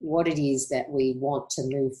into what it is that we want to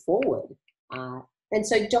move forward. And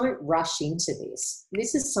so don't rush into this.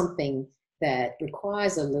 This is something that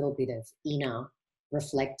requires a little bit of inner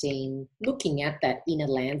reflecting, looking at that inner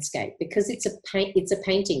landscape, because it's a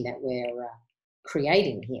painting that we're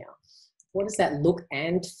creating here. What does that look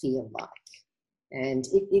and feel like? And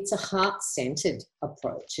it's a heart-centered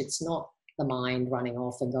approach. It's not the mind running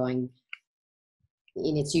off and going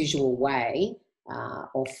in its usual way,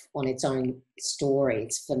 off on its own story,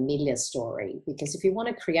 its familiar story. Because if you want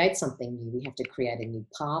to create something new, we have to create a new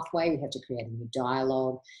pathway, we have to create a new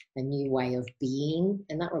dialogue, a new way of being,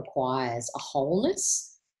 and that requires a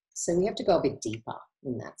wholeness. So we have to go a bit deeper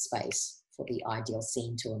in that space for the ideal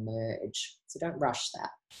scene to emerge. So don't rush that.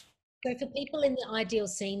 So for people in the ideal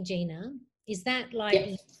scene, Gina, is that like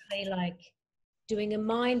literally like doing a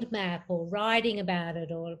mind map or writing about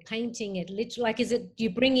it or painting it? Literally, like, is it, do you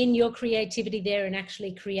bring in your creativity there and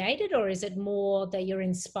actually create it, or is it more that you're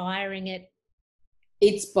inspiring it?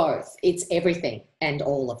 It's both. It's everything and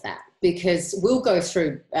all of that, because we'll go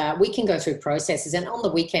through, we can go through processes. And on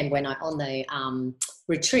the weekend, on the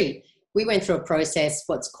retreat, we went through a process,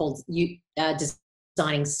 what's called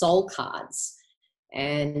designing soul cards.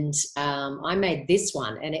 And I made this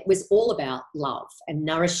one, and it was all about love and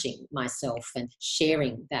nourishing myself and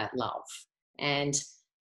sharing that love. And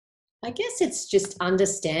I guess it's just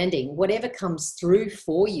understanding whatever comes through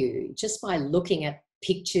for you just by looking at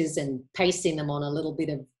pictures and pasting them on a little bit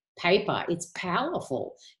of paper. It's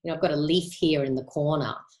powerful. You know, I've got a leaf here in the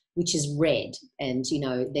corner, which is red. And, you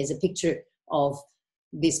know, there's a picture of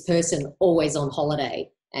this person always on holiday.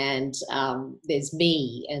 And there's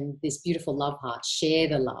me and this beautiful love heart, share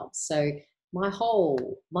the love. So my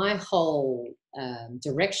whole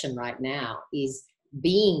direction right now is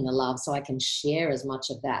being the love, so I can share as much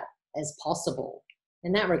of that as possible.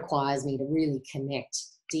 And that requires me to really connect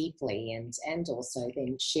deeply and also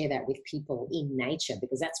then share that with people in nature,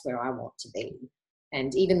 because that's where I want to be.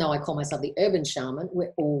 And even though I call myself the urban shaman,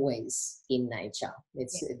 we're always in nature.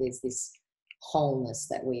 There's this wholeness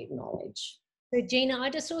that we acknowledge. So Gina, I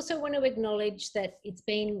just also want to acknowledge that it's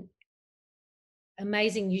been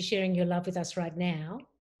amazing you sharing your love with us right now.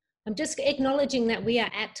 I'm just acknowledging that we are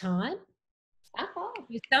at time.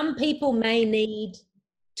 Some people may need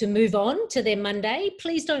to move on to their Monday.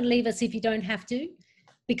 Please don't leave us if you don't have to,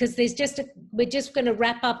 because we're just going to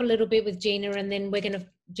wrap up a little bit with Gina, and then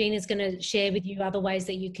Gina's going to share with you other ways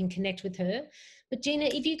that you can connect with her. But Gina,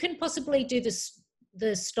 if you can possibly do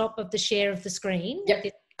the stop of the share of the screen.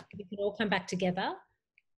 Yep. We can all come back together.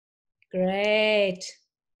 Great.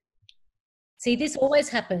 See, this always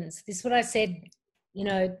happens. This is what I said, you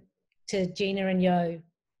know, to Gina and Yo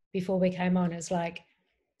before we came on. It's like,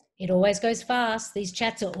 it always goes fast. These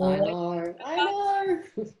chats are always. I know.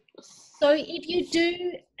 So if you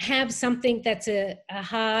do have something that's a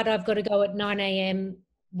hard, I've got to go at 9 a.m.,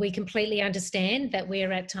 we completely understand that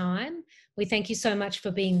we're at time. We thank you so much for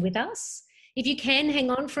being with us. If you can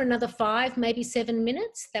hang on for another 5, maybe 7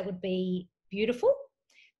 minutes, that would be beautiful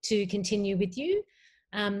to continue with you.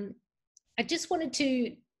 I just wanted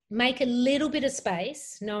to make a little bit of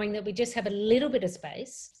space, knowing that we just have a little bit of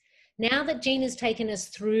space. Now that Gina's taken us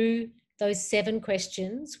through those 7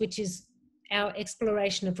 questions, which is our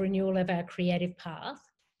exploration of renewal of our creative path,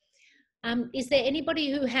 is there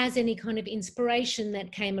anybody who has any kind of inspiration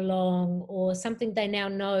that came along, or something they now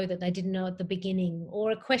know that they didn't know at the beginning,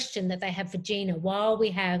 or a question that they have for Gina while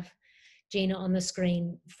we have Gina on the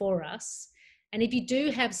screen for us? And if you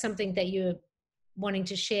do have something that you're wanting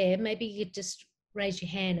to share, maybe you could just raise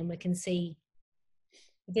your hand and we can see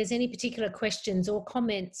if there's any particular questions or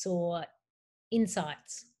comments or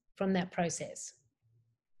insights from that process.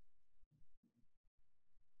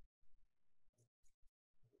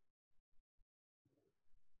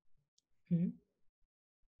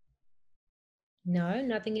 No,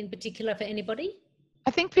 nothing in particular for anybody?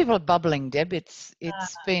 I think people are bubbling, Deb. It's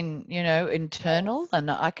been, you know, internal, and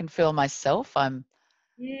I can feel myself.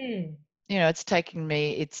 You know, it's taken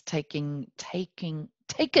me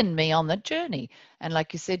on the journey. And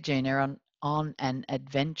like you said, Gina, on an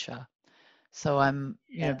adventure. So I'm,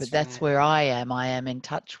 you know, but that's right. where I am. I am in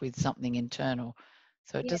touch with something internal.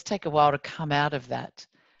 So it does take a while to come out of that.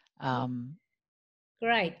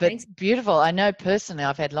 Great. But Thanks. beautiful. I know personally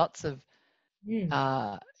I've had lots of, you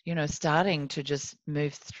know, starting to just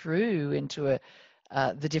move through into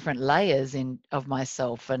the different layers of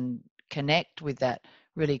myself and connect with that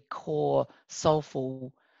really core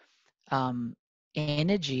soulful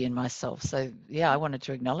energy in myself. So yeah, I wanted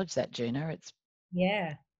to acknowledge that, Gina.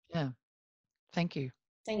 Yeah. Thank you.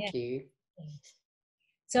 Thank you.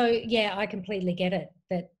 So yeah, I completely get it,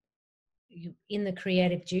 that you in the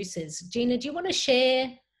creative juices. Gina, do you want to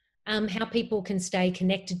share how people can stay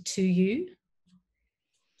connected to you?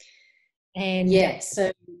 And yeah,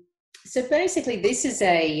 so basically this is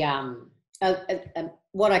a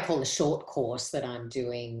what I call a short course that I'm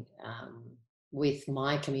doing with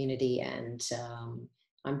my community, and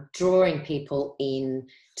I'm drawing people in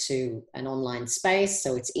to an online space,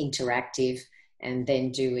 so it's interactive, and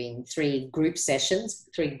then doing 3 group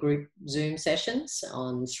Zoom sessions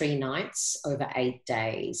on 3 nights over 8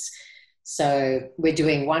 days. So we're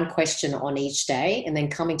doing 1 question on each day and then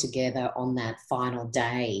coming together on that final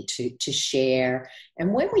day to share.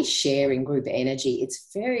 And when we share in group energy, it's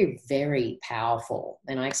very, very powerful.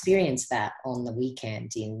 And I experienced that on the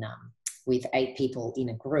weekend with 8 people in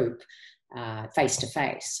a group, face to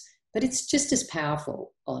face. But it's just as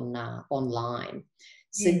powerful online.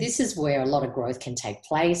 So this is where a lot of growth can take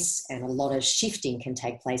place and a lot of shifting can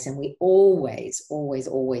take place. And we always, always,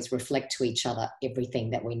 always reflect to each other everything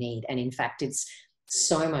that we need. And in fact, it's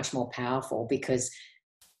so much more powerful because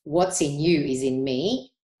what's in you is in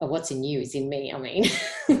me, or what's in you is in me, I mean.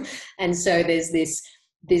 And so there's this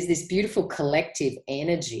beautiful collective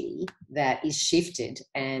energy that is shifted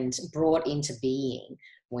and brought into being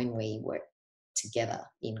when we work together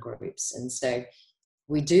in groups. And so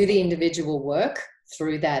we do the individual work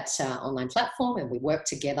through that online platform, and we work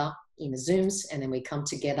together in the Zooms, and then we come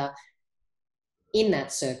together in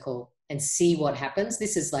that circle and see what happens.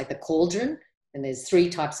 This is like the cauldron, and there's 3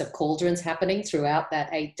 types of cauldrons happening throughout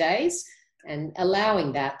that 8 days, and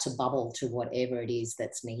allowing that to bubble to whatever it is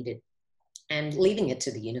that's needed and leaving it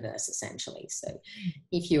to the universe, essentially. So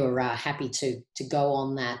if you're happy to go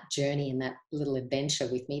on that journey and that little adventure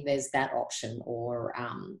with me, there's that option. Or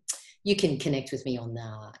you can connect with me on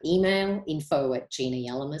the email,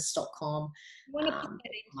 info@ginayallamas.com,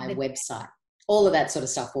 my website, all of that sort of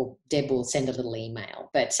stuff. Deb will send a little email.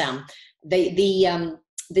 But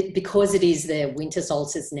because it is the winter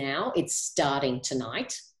solstice now, it's starting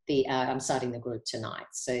tonight. I'm starting the group tonight.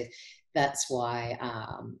 So that's why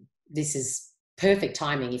this is perfect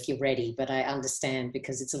timing if you're ready. But I understand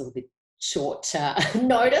because it's a little bit short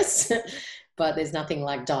notice. But there's nothing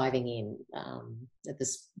like diving in, at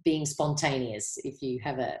this, being spontaneous if you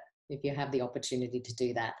have the opportunity to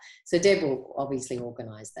do that. So Deb will obviously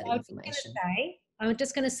organise that information. I'm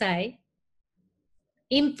just going to say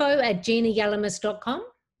info@ginayallamas.com.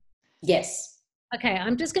 Yes. Okay,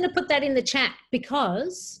 I'm just going to put that in the chat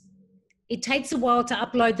because it takes a while to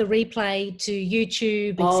upload the replay to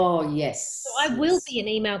YouTube. Oh, yes. So I will be in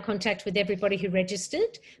email contact with everybody who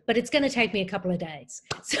registered, but it's going to take me a couple of days.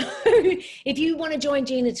 So if you want to join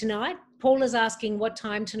Gina tonight, Paula's asking what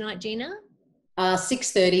time tonight, Gina?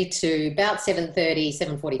 6:30 to about 7:30,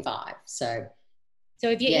 7:45. So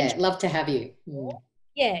if you're love to have you.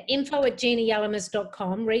 Yeah,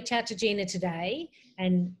 info@ginayallamas.com. Reach out to Gina today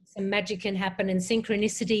and some magic can happen and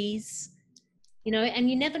synchronicities. You know, and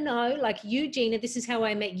you never know, like you, Gina, this is how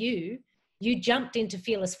I met you. You jumped into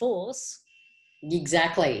Fearless Force.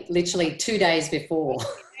 Exactly. Literally 2 days before.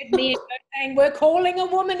 Me saying, we're calling a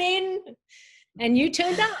woman in. And you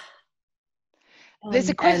turned up. There's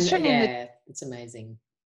a question it's amazing.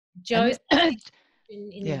 Joe's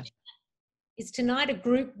is tonight a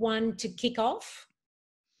group 1 to kick off?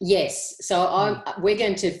 Yes. So we're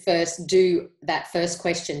going to first do that first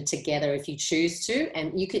question together if you choose to.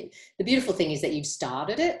 And you could, the beautiful thing is that you've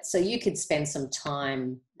started it. So you could spend some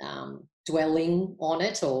time dwelling on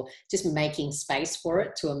it or just making space for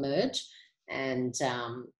it to emerge and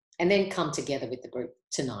then come together with the group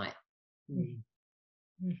tonight.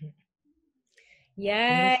 Mm-hmm.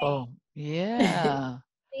 Yay. Beautiful. Yeah.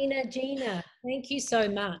 Gina, thank you so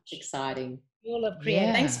much. Exciting. Renewal of Creative.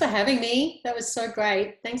 Yeah. Thanks for having me. That was so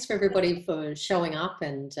great. Thanks for everybody for showing up.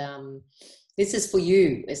 And this is for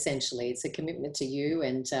you, essentially. It's a commitment to you.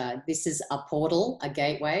 And this is a portal, a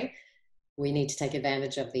gateway. We need to take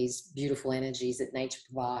advantage of these beautiful energies that nature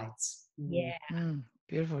provides. Yeah.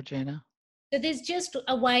 Beautiful, Gina. So there's just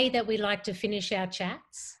a way that we like to finish our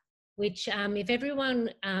chats, which if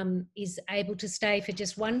everyone is able to stay for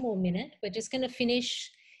just 1 more minute, we're just going to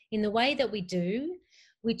finish in the way that we do,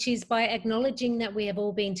 which is by acknowledging that we have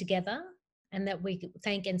all been together and that we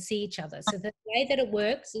thank and see each other. So the way that it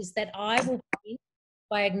works is that I will begin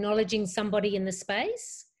by acknowledging somebody in the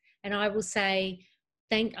space, and I will say,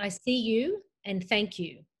 I see you and thank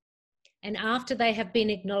you. And after they have been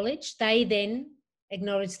acknowledged, they then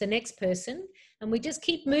acknowledge the next person, and we just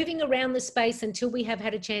keep moving around the space until we have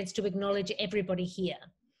had a chance to acknowledge everybody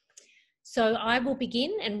here. So I will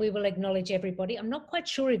begin and we will acknowledge everybody. I'm not quite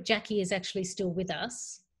sure if Jackie is actually still with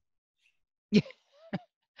us. Yeah.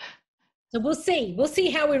 So we'll see. We'll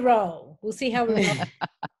see how we roll. We'll see how we roll.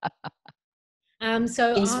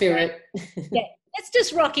 So in spirit. Yeah, let's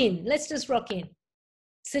just rock in. Let's just rock in.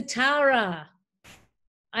 Sitara,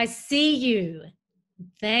 I see you.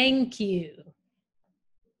 Thank you.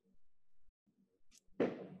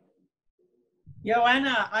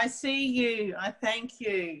 Joanna, I see you. I thank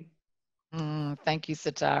you. Thank you,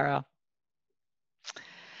 Satara.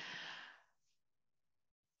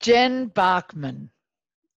 Jen Barkman,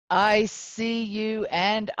 I see you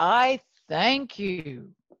and I thank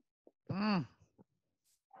you.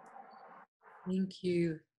 Thank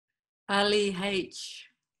you. Ali H,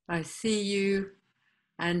 I see you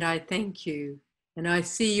and I thank you. And I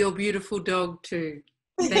see your beautiful dog too.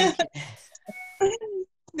 Thank you.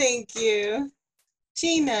 Thank you.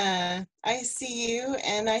 Gina, I see you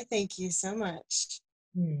and I thank you so much.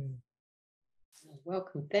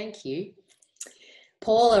 Welcome, thank you.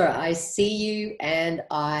 Paula, I see you and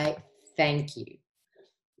I thank you.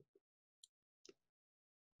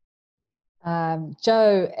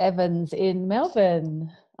 Joe Evans in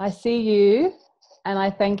Melbourne, I see you and I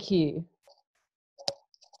thank you.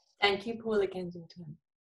 Thank you, Paula Kensington.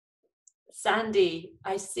 Sandy,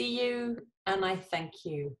 I see you and I thank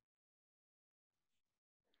you.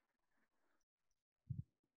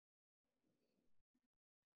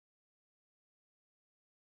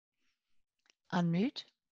 Unmute.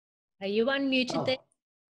 Are you unmuted there?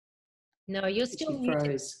 No, you're still muted.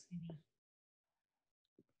 Froze.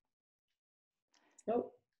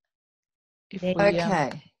 Nope. Okay.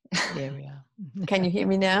 There we are. Can you hear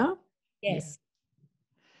me now? Yes.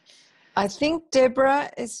 I think Deborah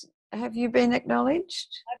have you been acknowledged?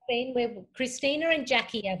 I've been with Christina and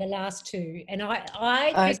Jackie are the last two, and I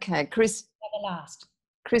Okay, are the last.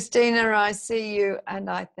 Christina, I see you and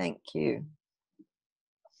I thank you.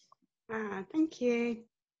 Thank you.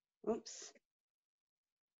 Oops.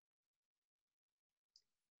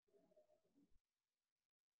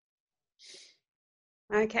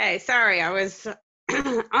 Okay, sorry, I was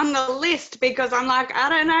on the list because I'm like, I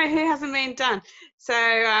don't know who hasn't been done. So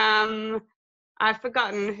I've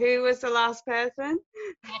forgotten who was the last person.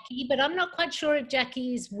 Jackie, but I'm not quite sure if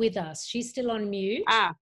Jackie is with us. She's still on mute.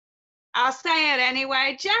 I'll say it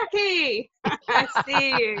anyway. Jackie, I see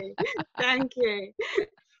you. Thank you.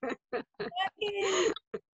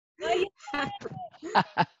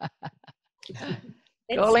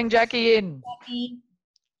 Calling Jackie in. Jackie.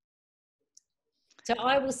 So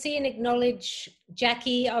I will see and acknowledge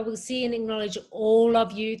Jackie. I will see and acknowledge all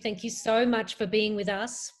of you. Thank you so much for being with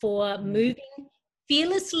us, for moving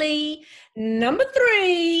fearlessly. Number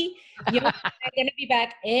 3, you're going to be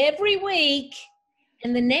back every week.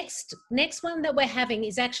 And the next one that we're having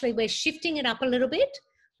is actually, we're shifting it up a little bit.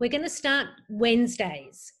 We're going to start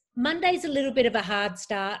Wednesdays. Monday's a little bit of a hard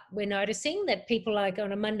start. We're noticing that people like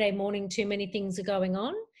on a Monday morning, too many things are going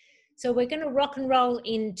on. So we're going to rock and roll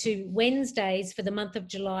into Wednesdays for the month of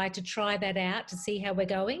July to try that out, to see how we're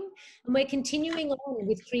going. And we're continuing on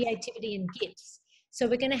with creativity and gifts. So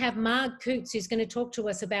we're going to have Marg Coots, who's going to talk to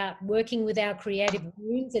us about working with our creative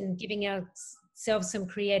wounds and giving ourselves some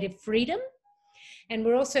creative freedom. And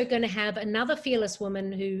we're also going to have another fearless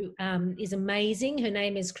woman who is amazing. Her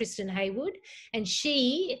name is Kristen Haywood, and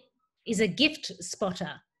she is a gift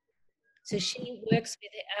spotter. So she works with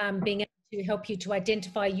being able to help you to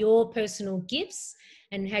identify your personal gifts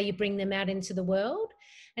and how you bring them out into the world.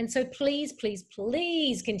 And so please, please,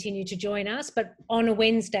 please continue to join us, but on a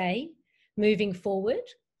Wednesday moving forward.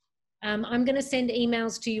 I'm going to send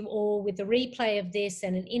emails to you all with the replay of this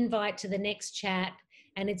and an invite to the next chat.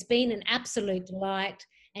 And it's been an absolute delight.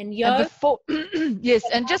 And yes,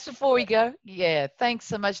 and just before we go, thanks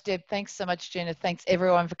so much, Deb. Thanks so much, Gina. Thanks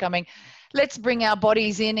everyone for coming. Let's bring our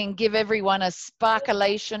bodies in and give everyone a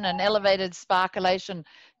sparklation, an elevated sparklation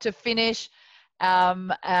to finish,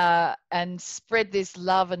 and spread this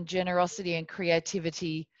love and generosity and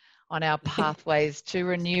creativity on our pathways to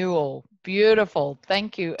renewal. Beautiful.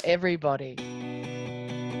 Thank you, everybody.